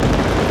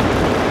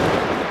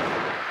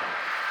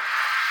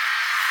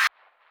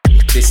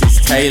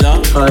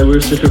Taylor. Hi, we're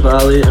Sister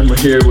Valley and we're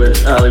here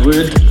with Ali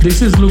Wood.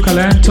 This is Luca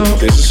Lento.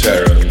 This is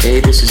Aaron.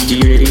 Hey, this is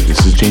D-Unity.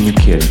 This is Jamie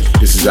Kidd.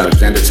 This is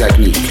Alexander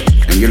Technique,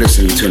 and you're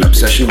listening to An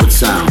Obsession with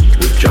Sound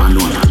with John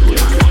Norman.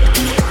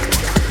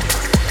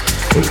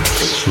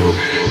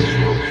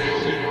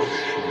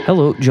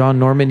 Hello, John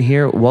Norman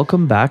here.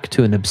 Welcome back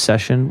to An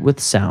Obsession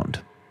with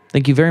Sound.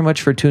 Thank you very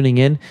much for tuning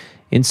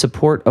in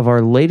support of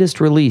our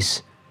latest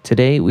release.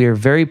 Today, we are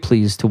very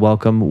pleased to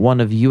welcome one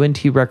of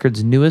UNT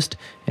Records' newest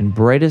and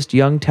brightest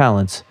young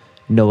talents,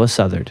 Noah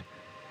Southard.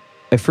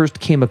 I first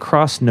came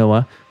across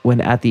Noah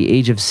when at the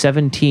age of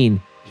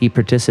 17, he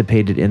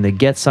participated in the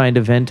Get Signed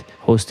event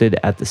hosted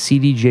at the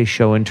CDJ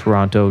show in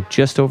Toronto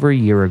just over a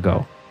year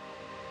ago.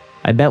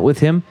 I met with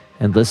him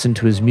and listened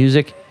to his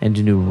music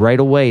and knew right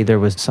away there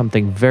was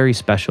something very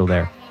special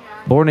there.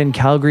 Born in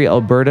Calgary,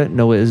 Alberta,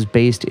 Noah is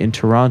based in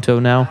Toronto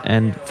now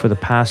and for the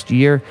past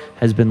year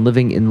has been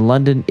living in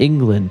London,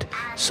 England,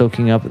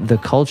 soaking up the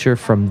culture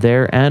from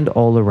there and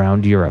all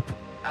around Europe.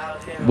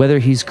 Whether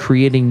he's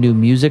creating new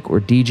music or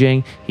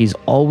DJing, he's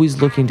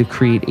always looking to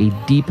create a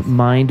deep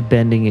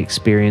mind-bending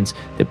experience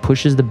that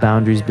pushes the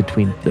boundaries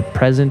between the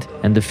present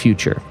and the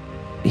future.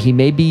 He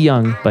may be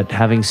young, but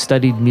having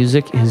studied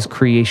music, his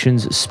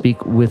creations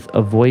speak with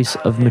a voice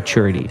of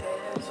maturity.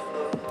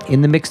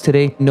 In the mix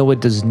today, Noah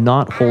does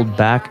not hold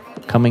back,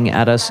 coming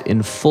at us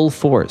in full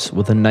force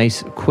with a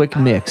nice, quick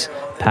mix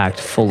packed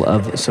full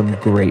of some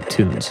great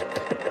tunes.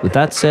 With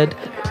that said,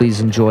 please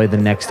enjoy the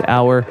next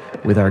hour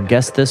with our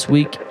guest this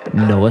week,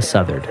 Noah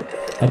Southard.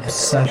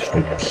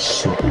 Obsession.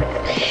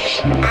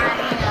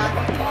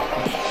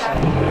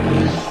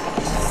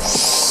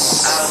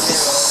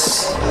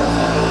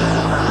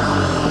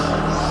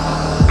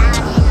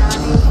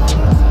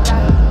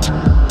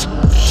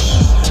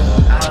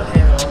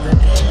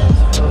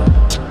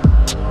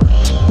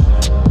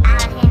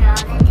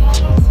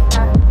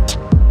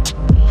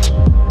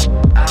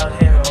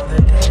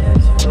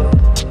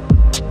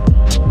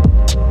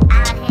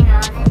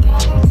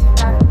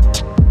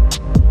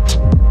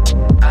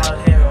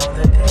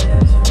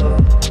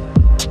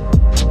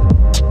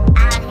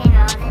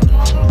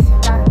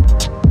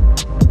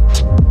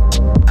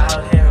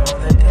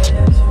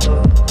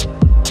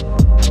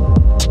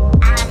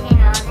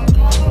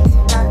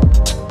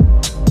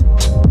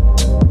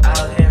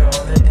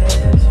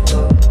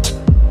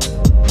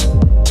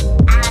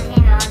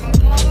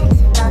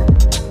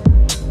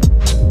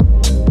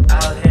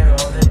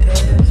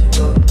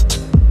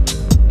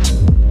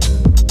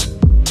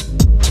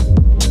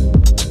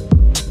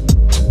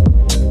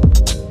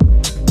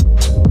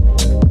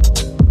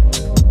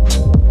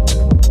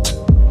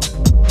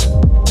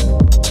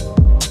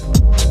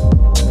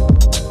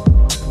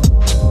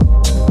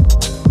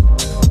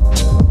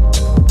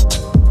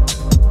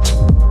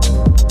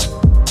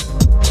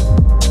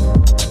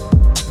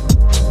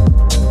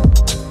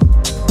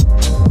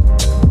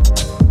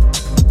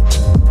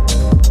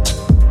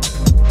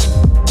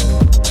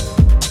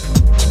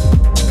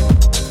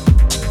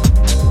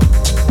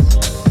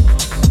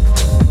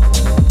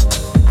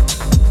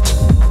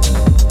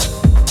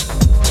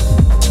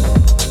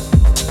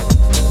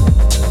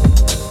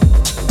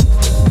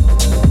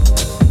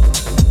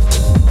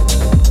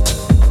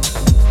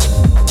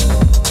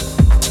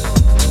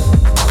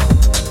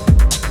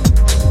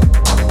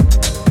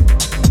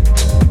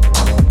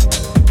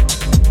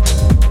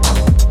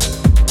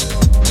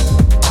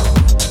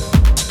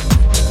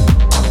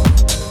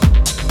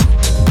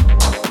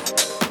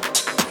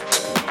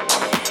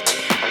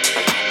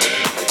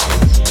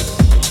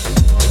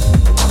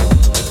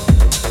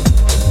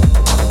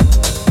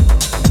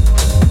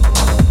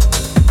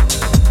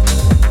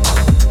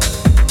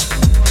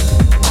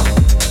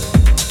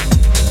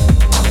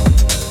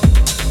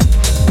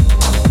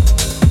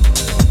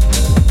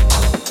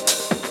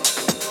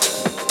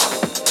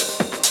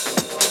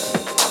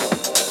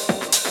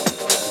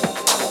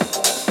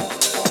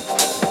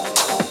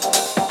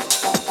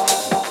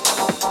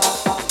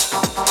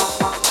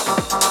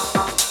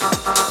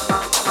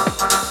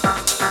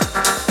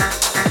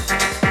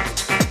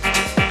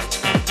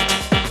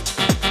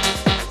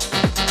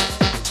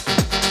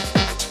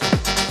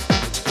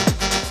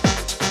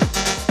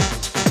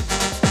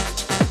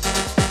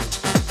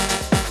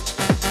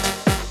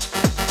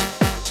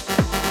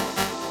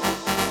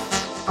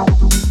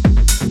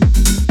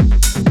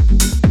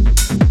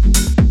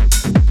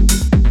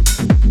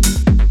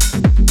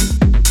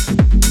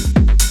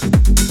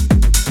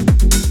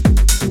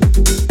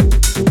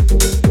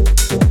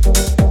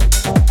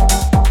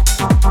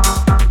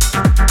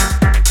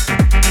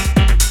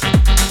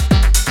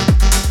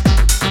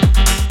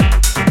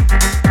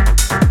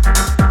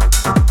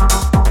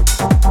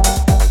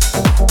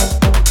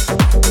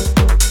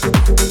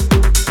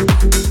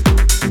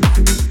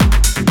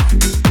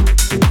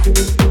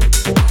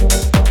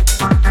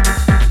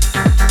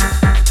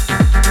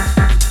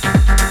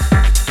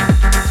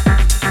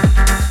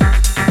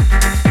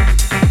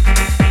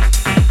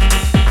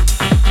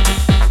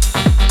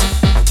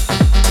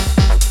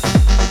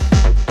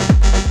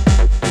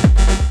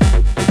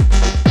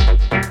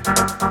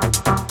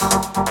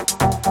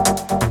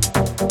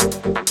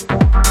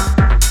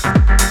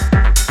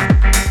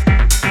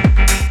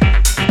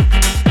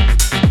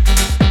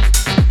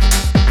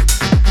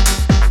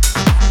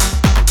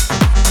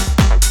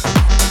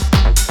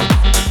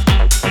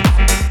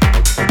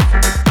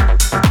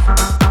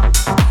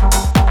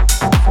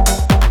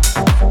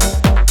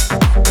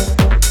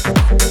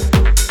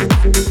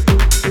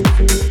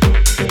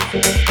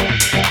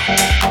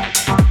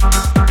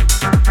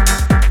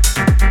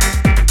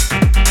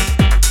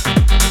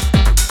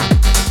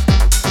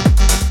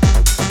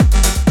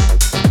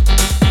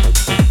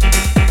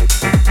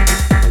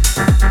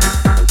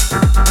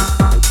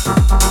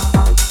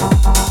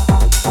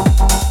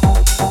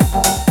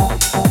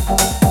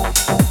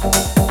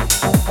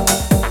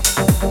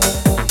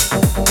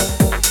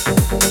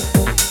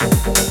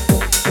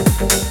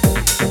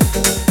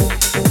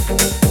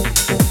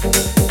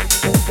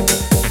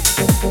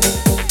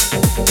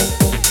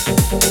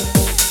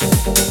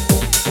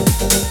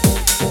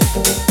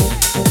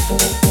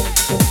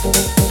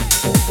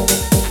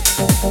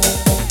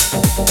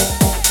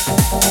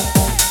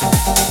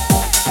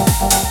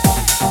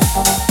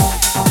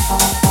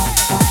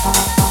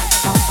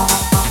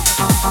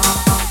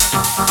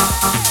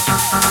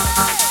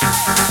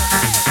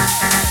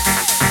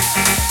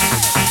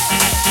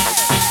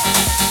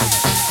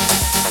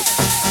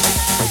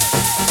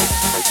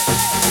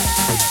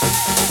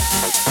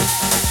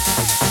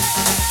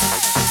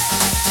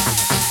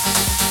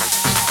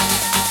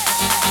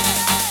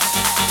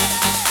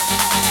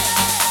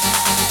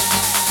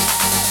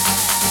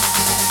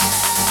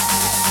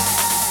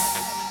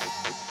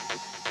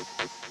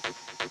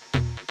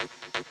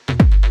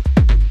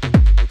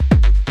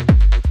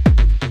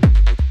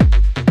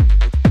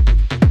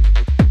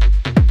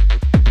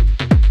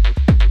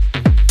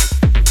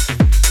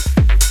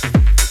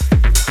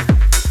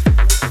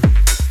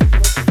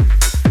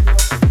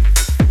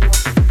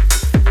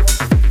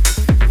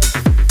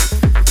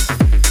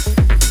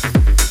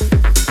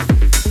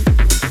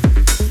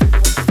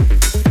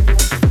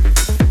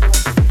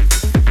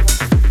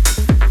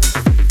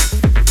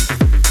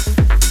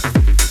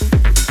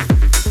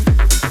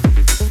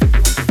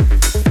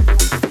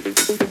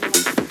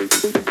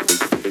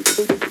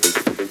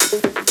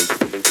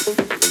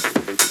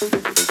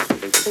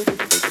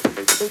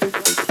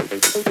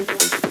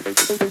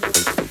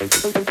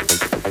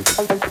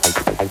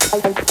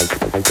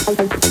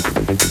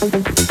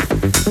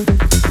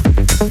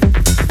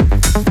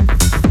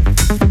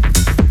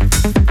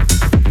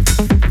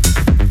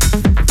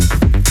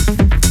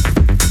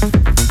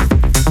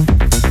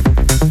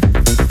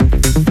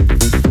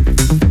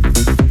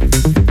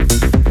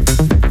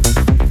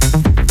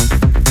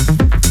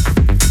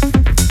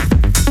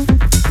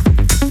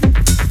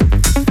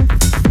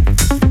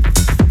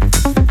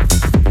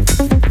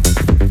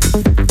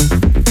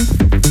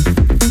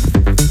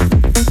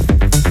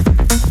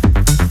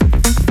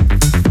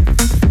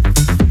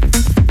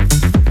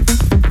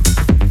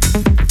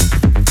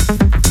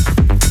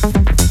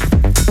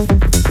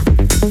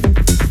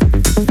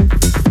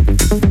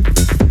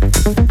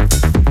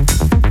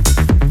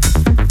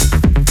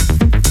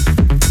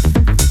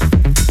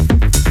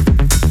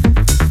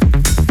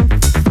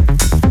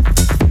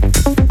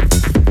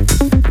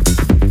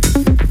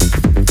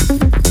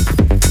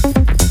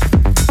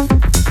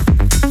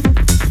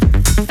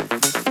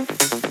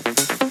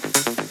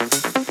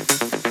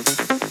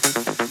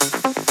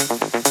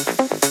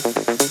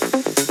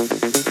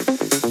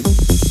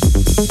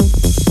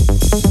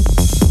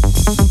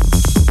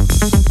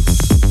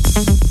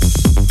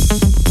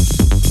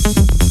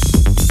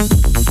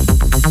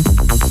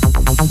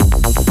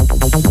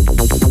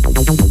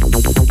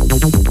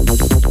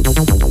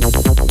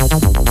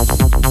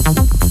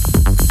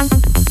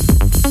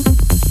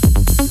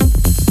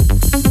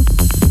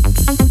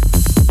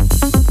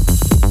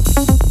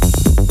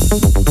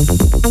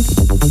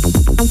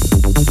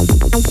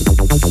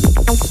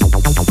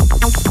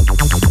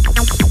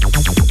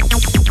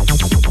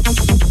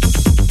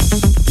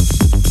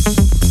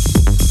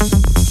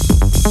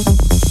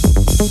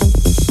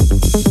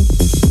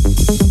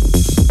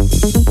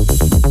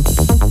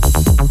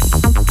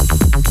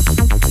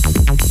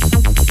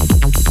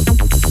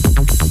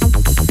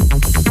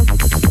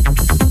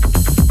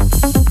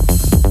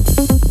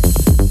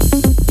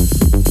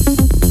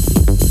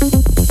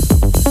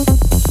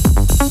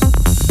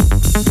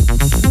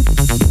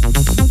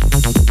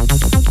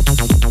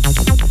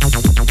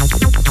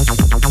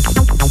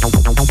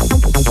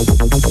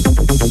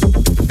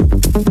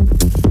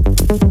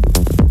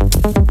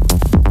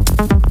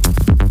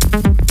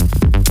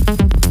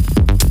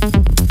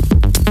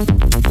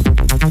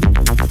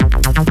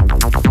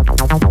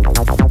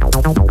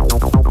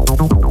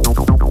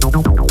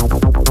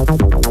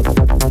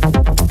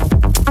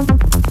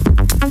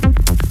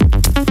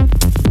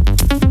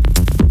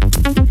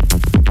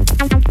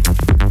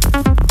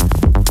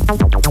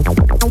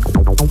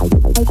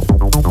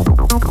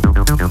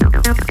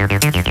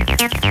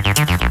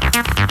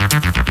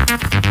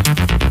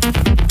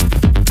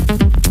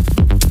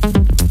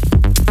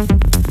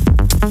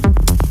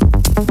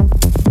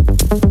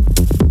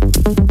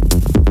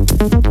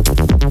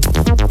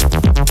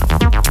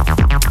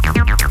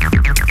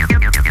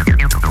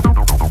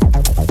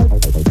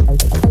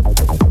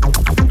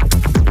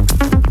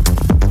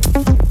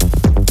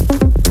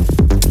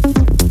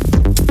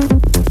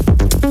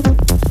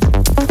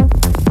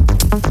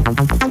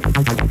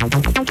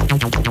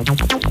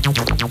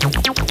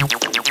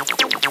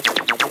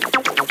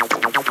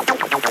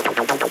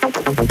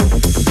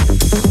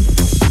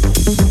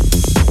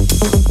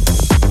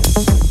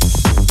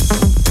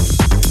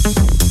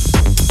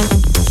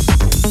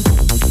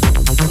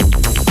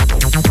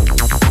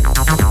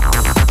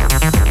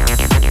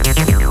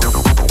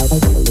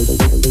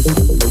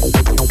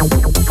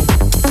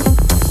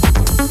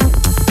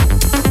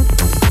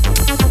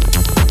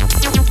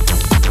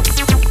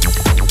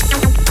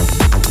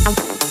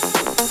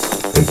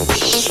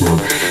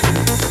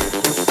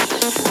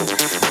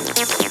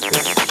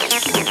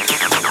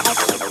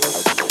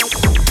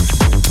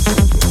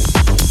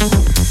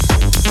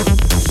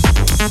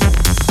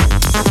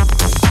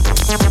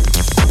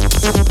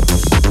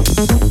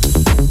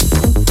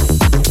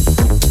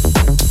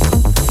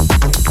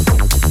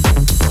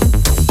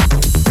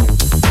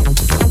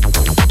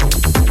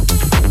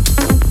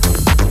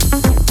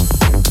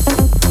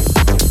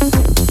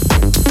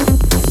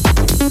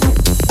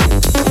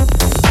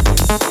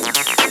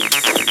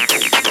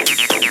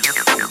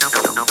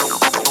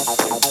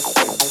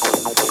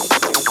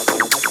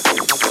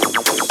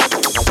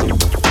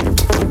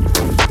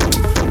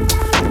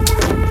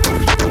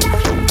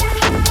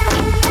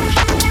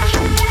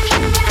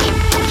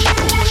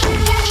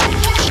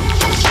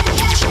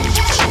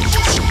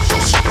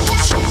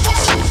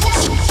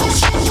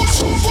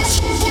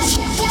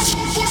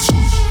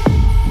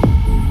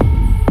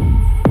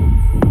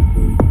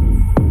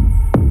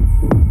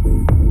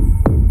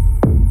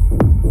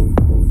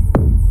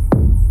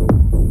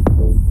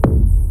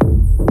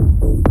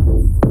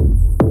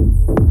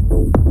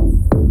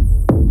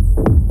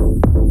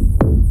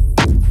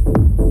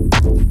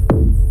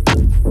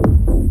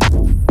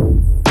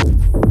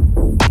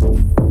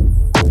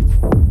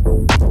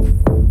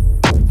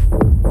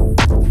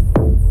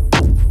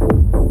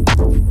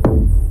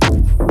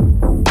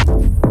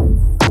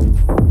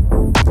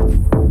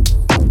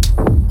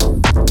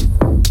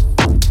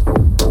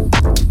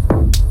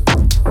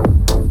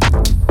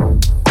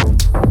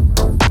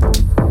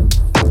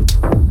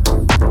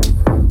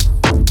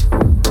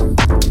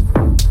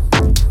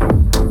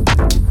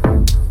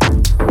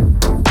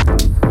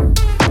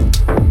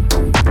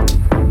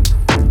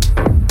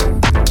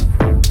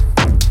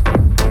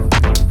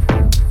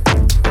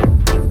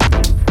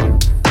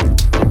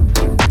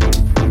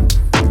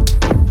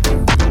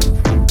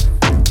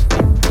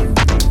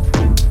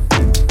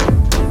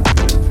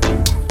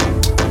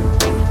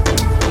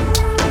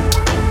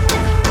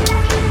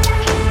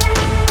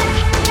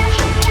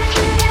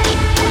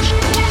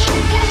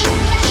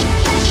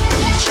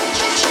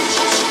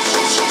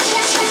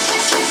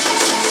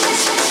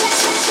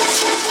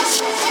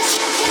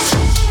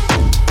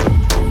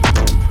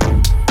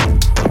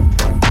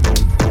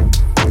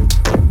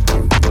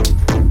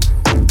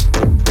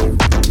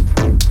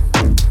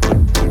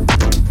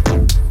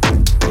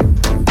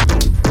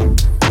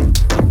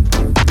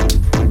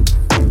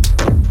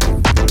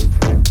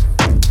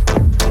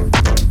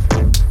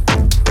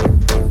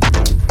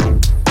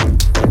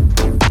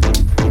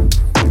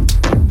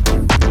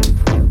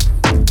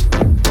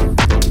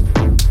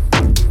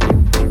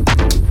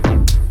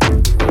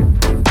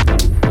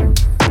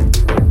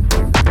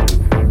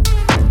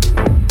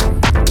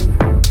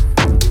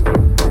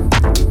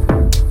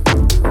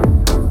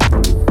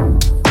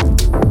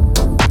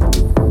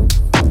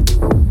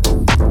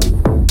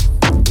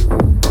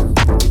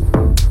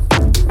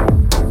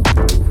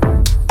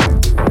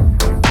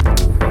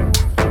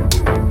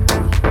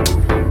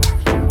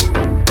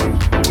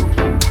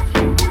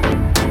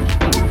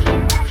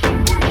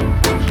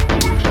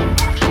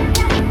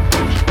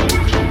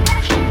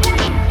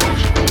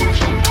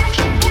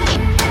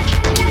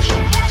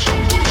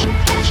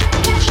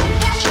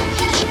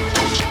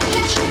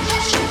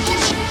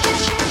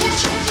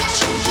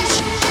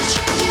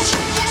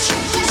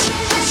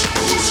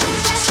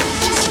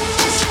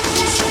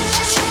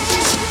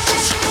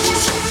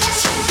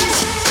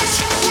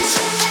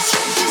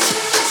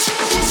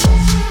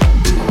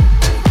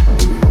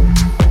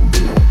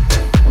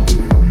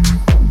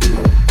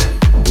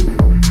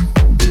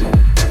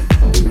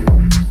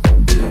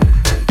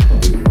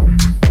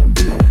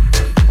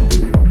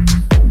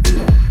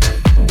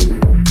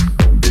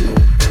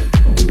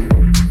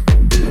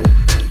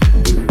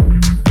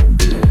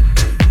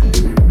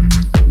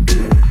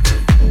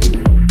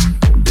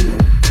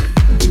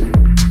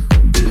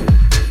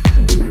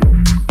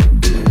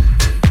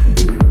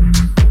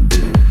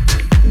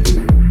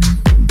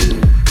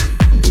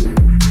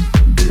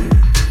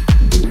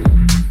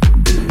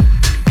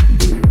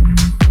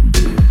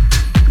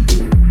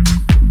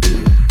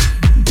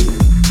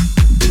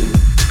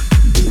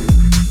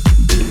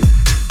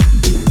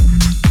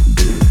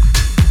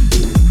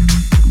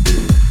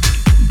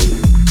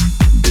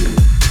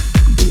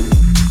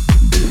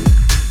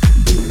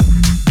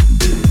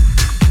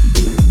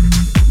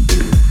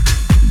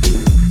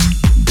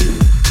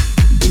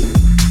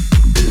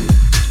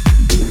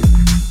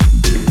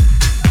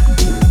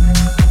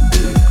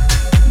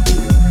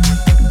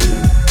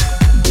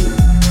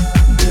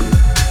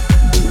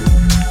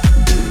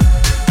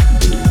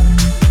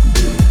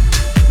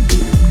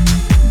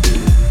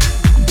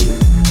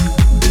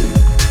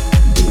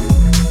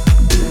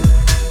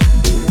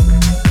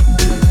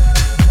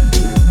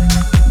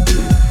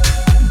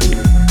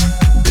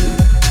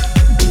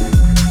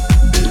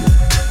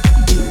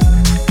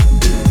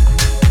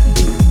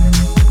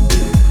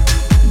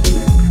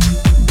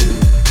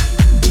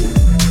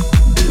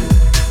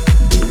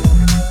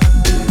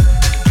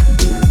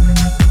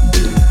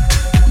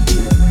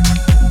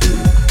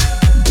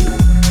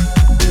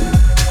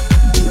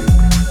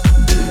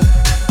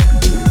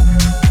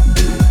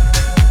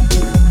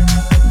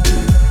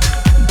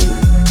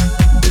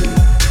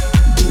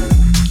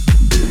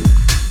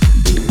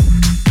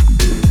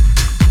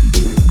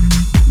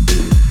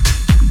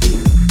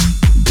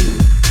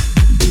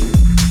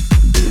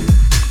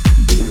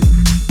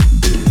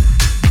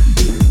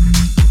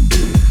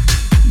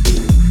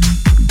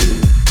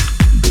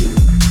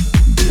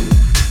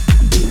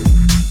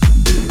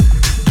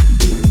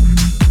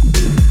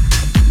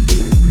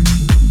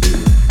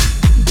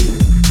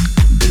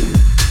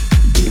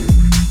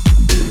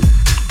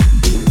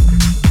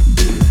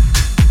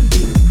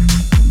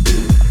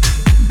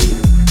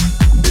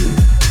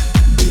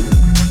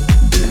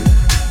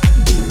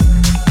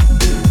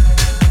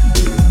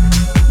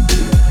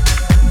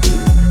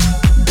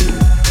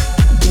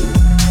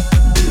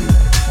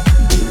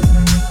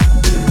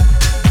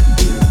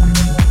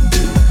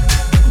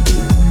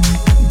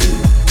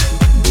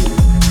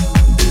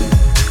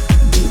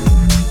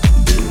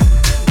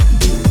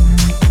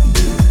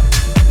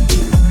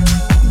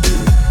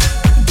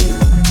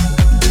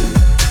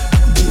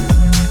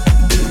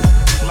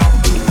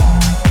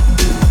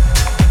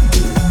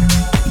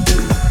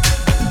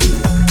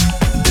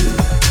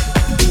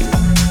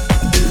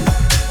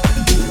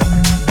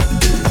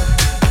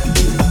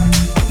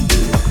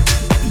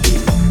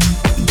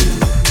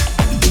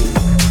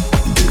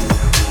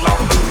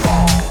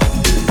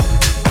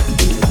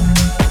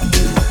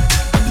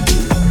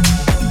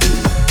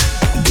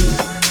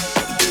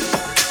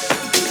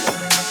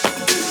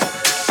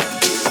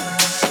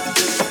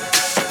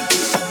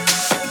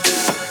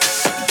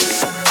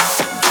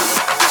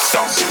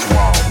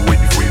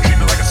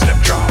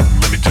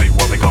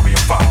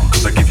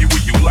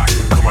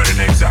 right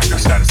and exact. Our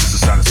status is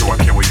a silence, so I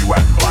care where you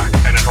at, black.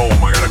 And at home,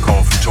 I got a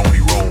call from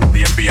Tony Rome.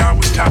 The FBI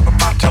was tapping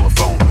my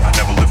telephone. I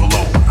never live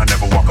alone, I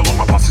never walk alone.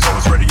 My posse's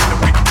always ready in the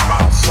waiting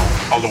milestone.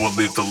 Although I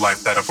live the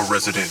life that of a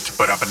resident,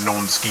 but I've been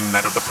known to scheme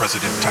that of the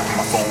president. Tapping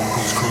my phone,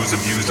 whose crews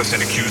abused. I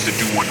send accused to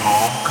doing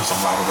harm, cause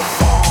I'm louder than a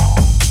bomb.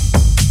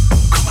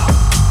 Come on,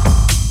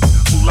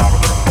 louder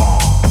than a bomb.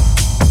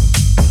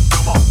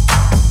 Come on,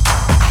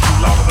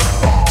 louder than a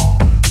bomb.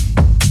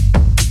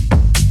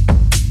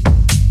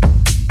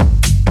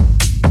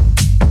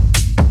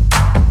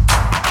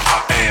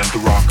 I am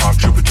the rock, hard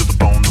trooper to the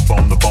bone, the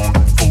bone, the bone.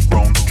 Full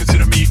grown,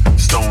 consider me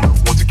stone.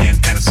 Once again,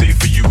 and it's safe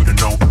for you to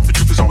know. The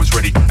troop is always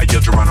ready. I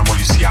yell Geronimo,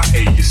 you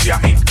CIA, you see I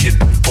ain't kidding.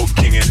 Both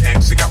King and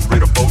X, they got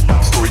rid of both.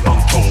 Story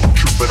untold,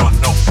 truth but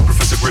unknown.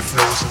 Professor Griff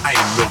knows I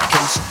ain't milk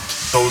toast.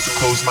 Those who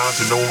close minds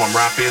to know I'm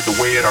rapid. The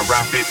way that I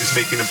rap it is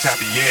making them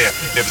tappy, yeah.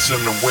 Never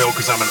send them well,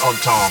 cause I'm an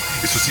untom.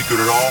 It's no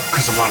secret at all,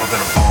 cause I'm louder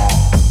than a bomb.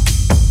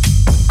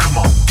 Come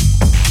on,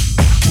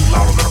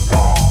 louder than a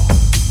bomb.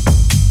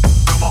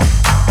 Come on,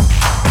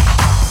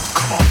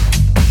 come on.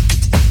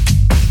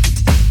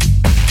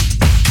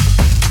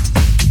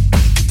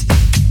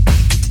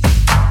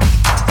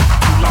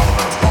 Louder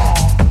than a bomb.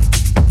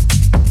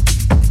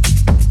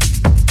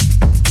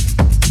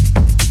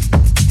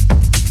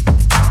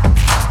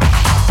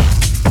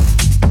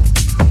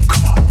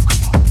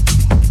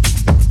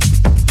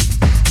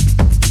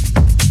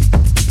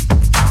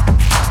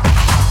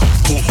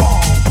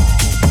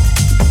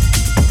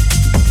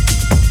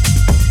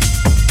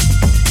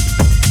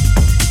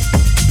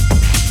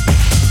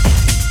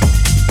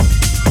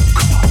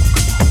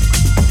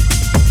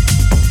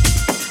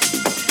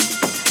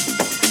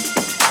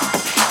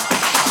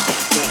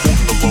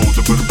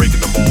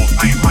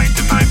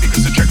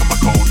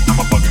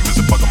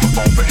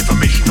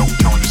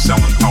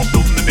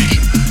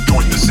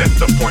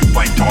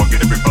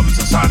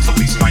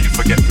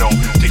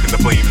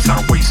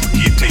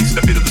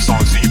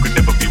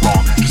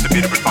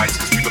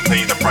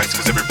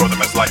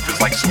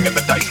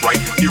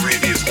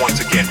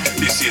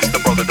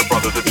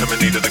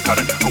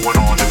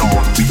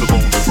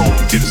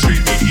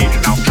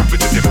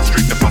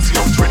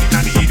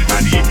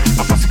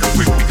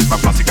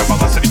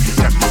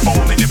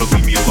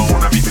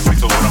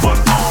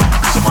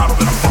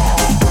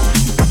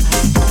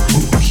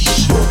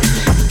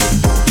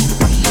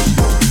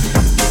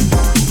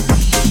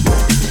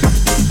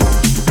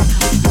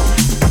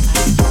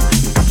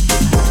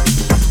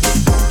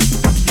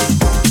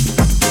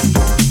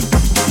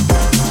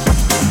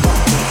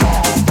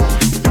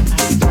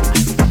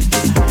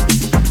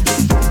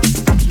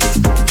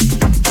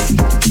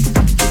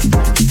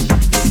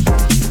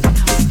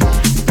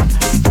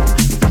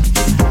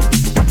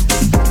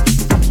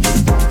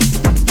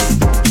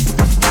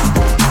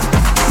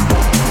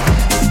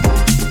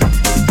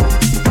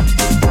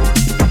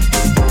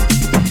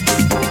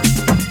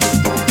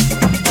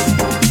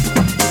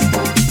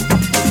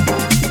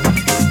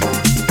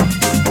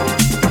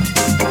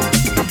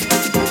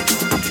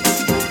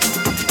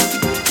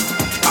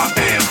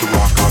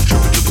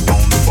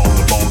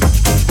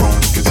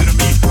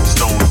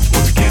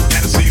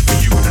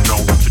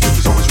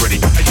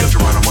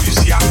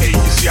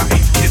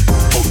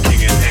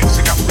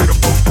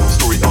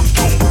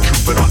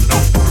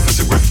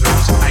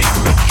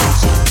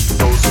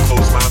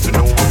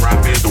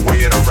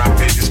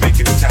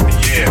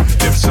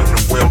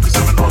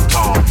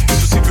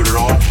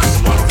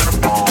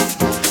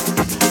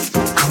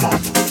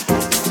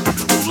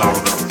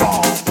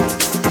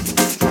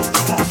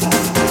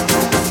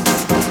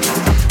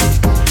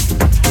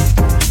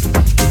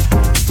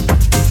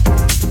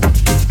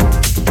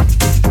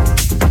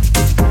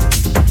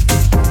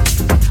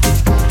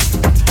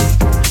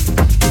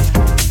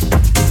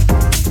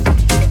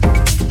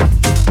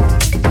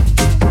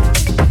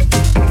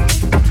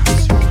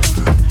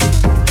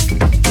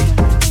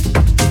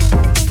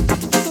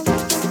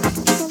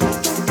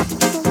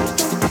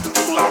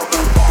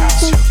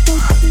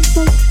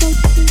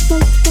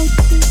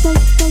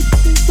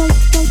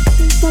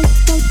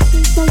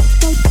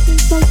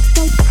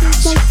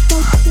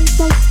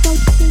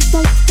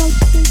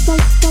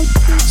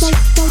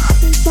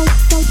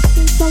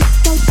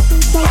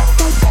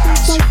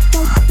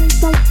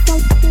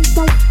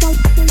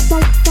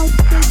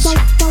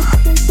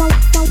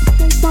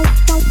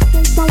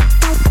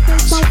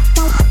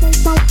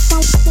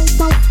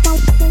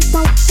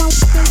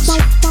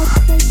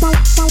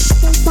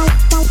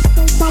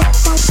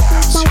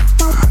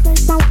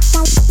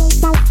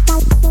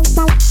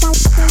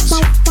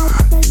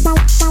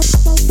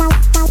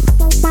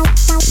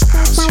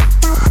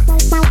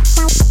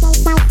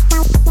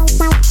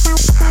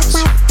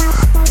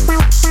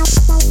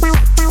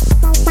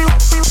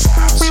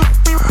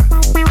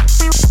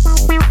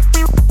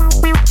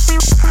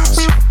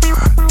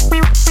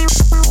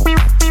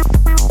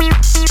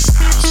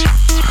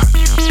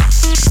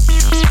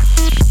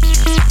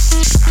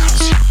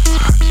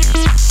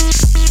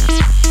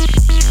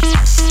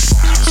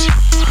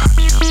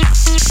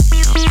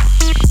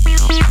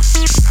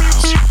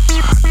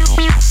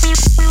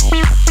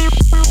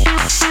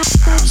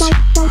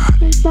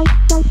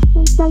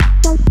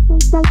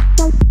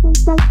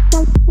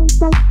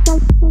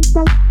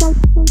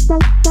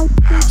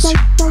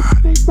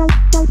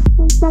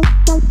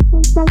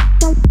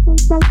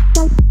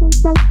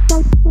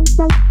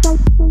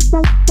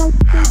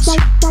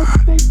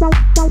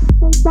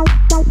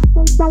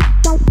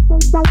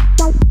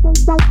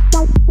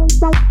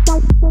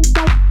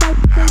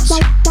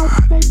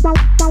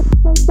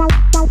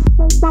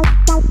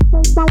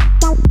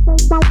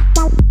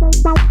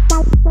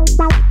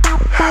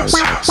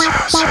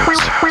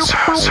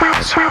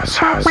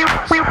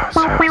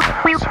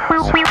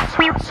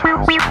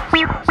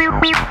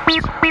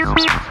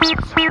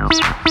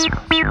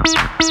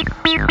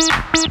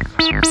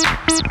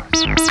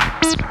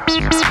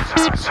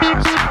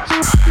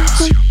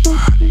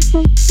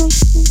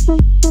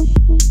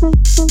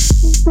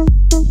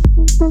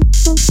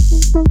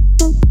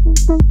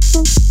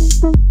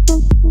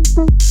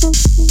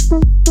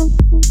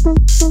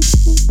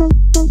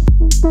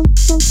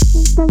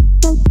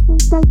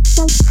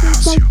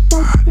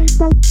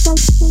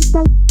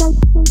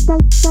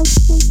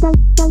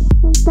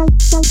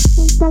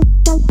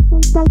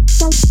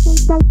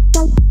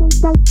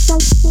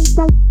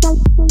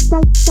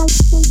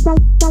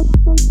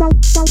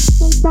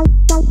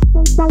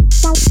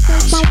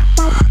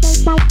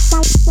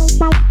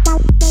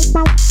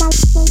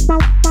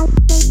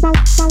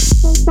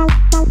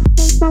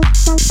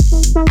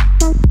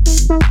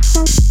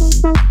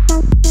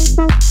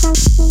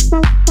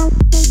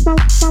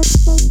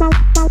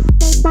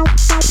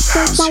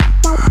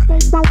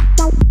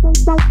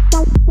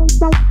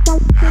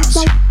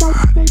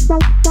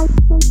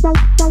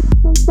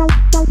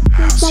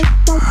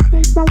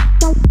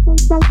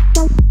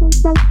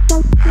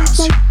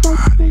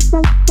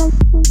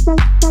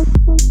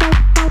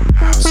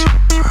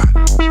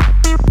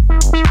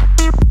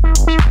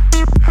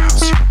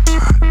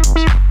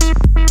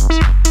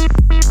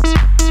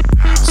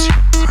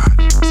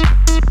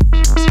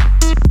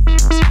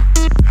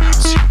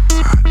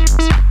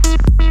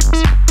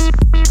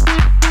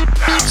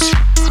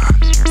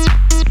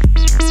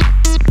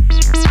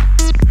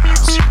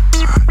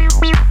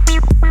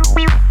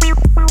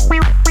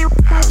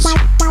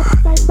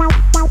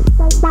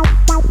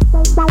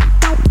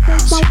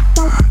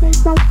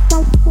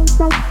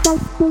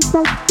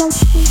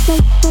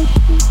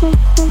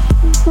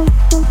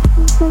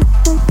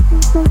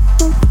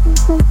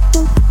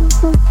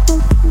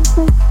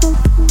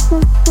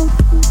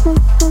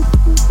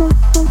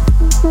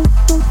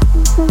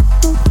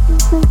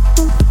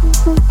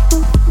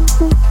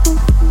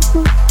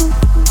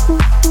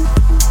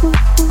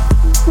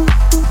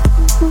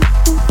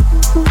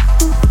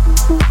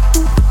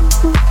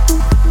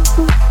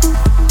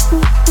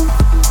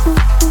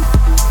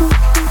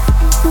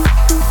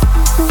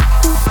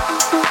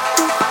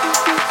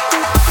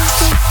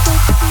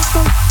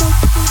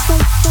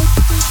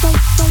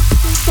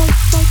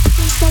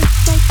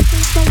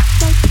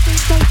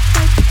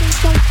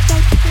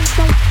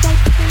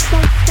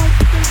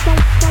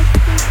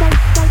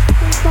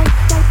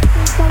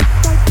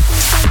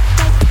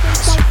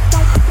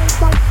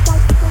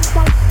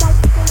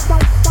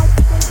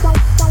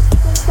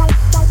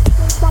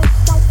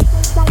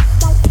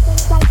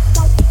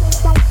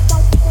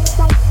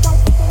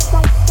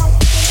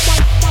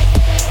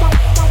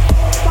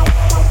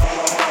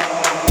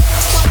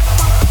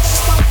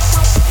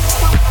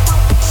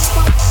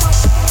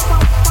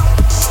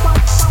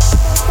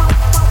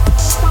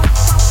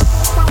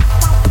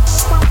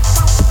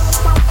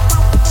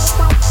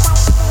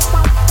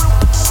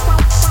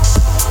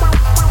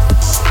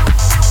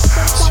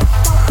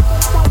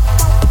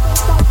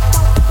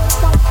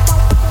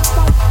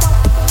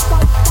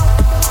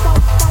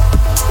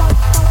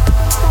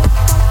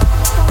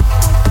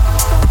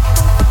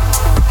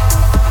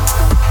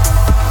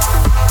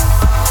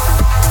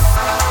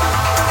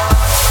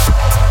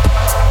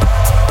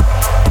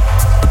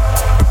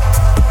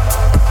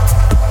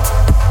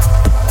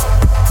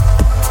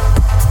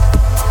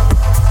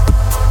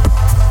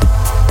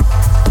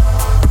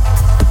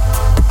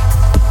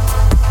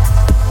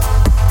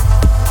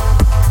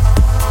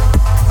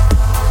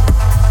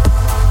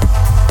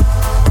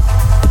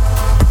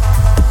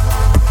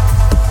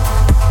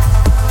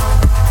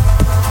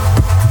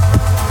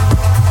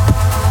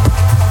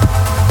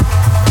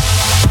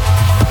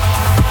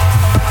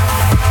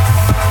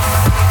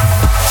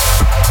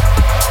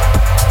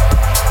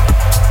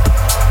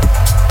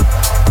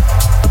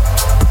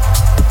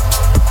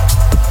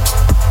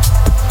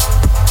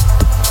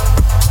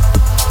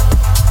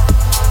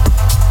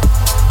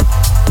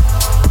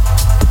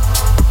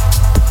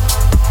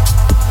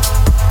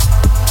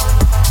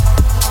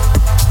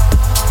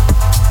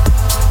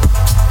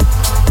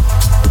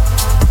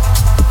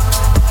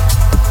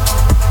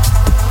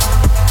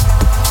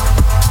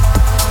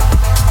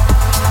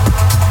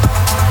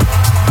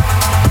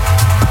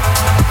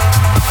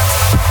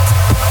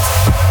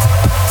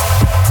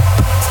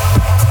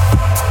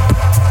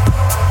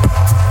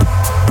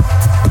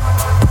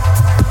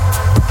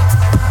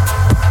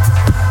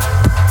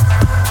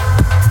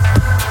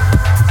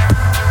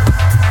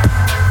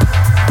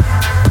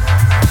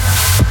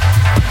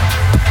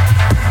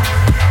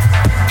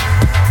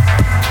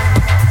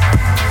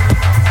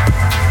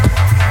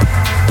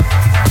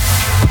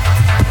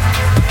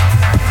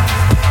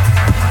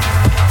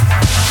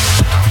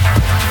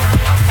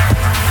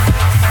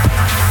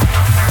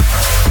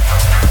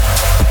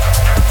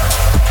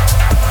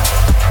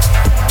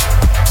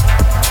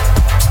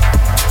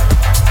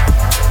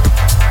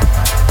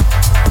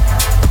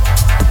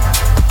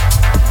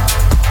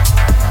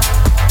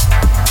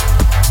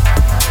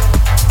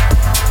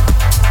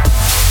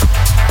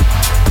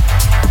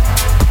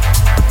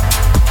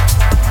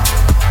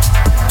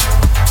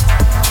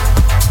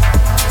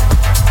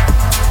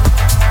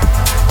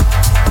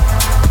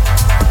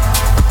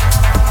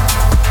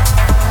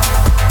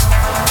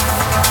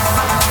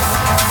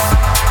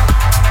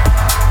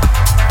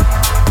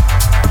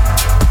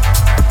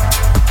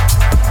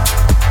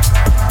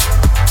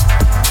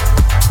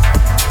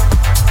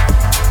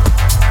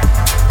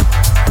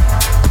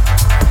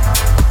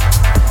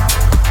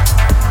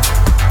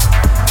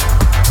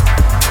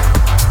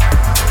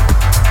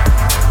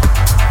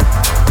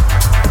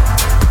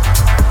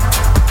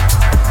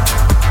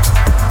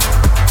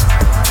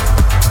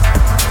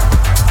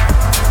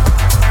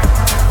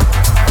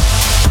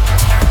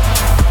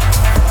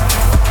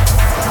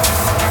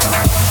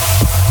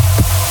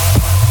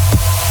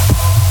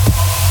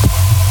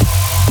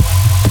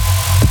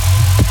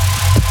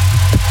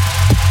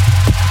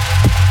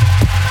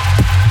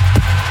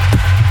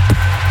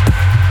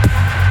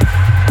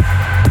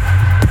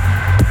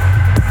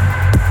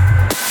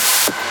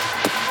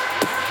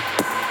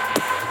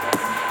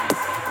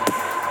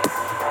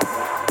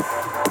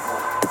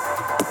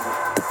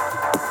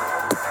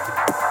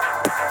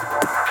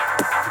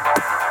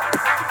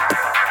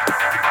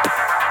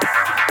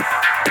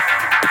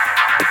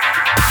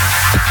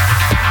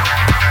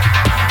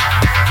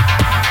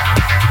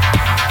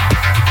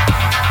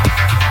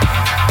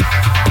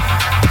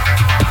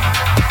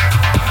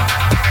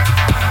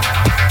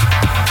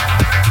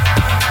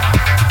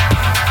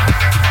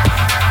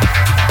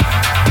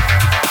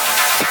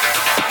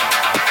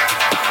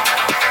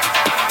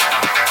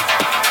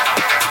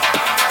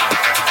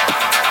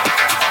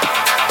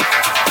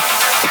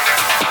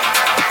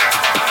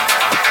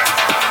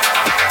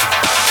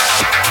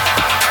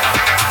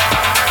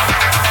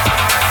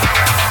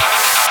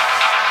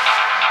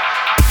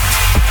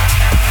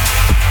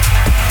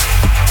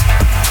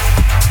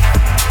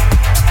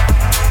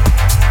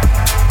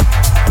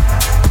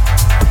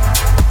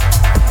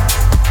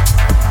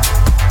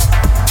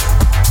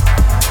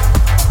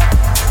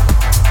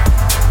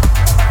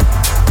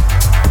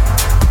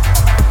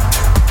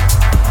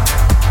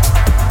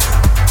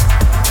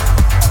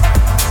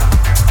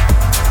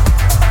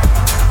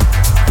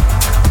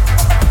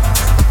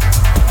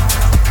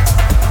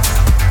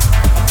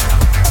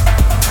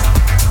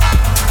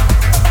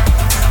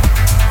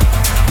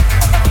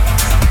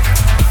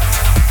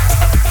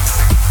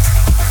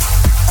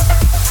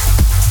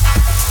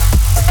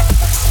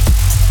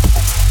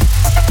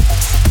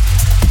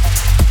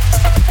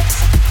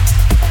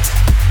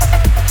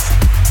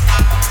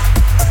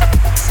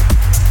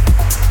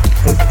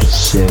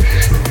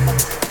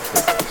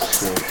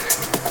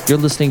 You're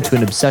listening to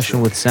an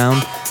Obsession with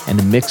Sound and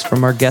a mix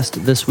from our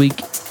guest this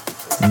week,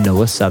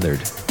 Noah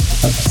Southard.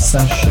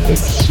 Obsession.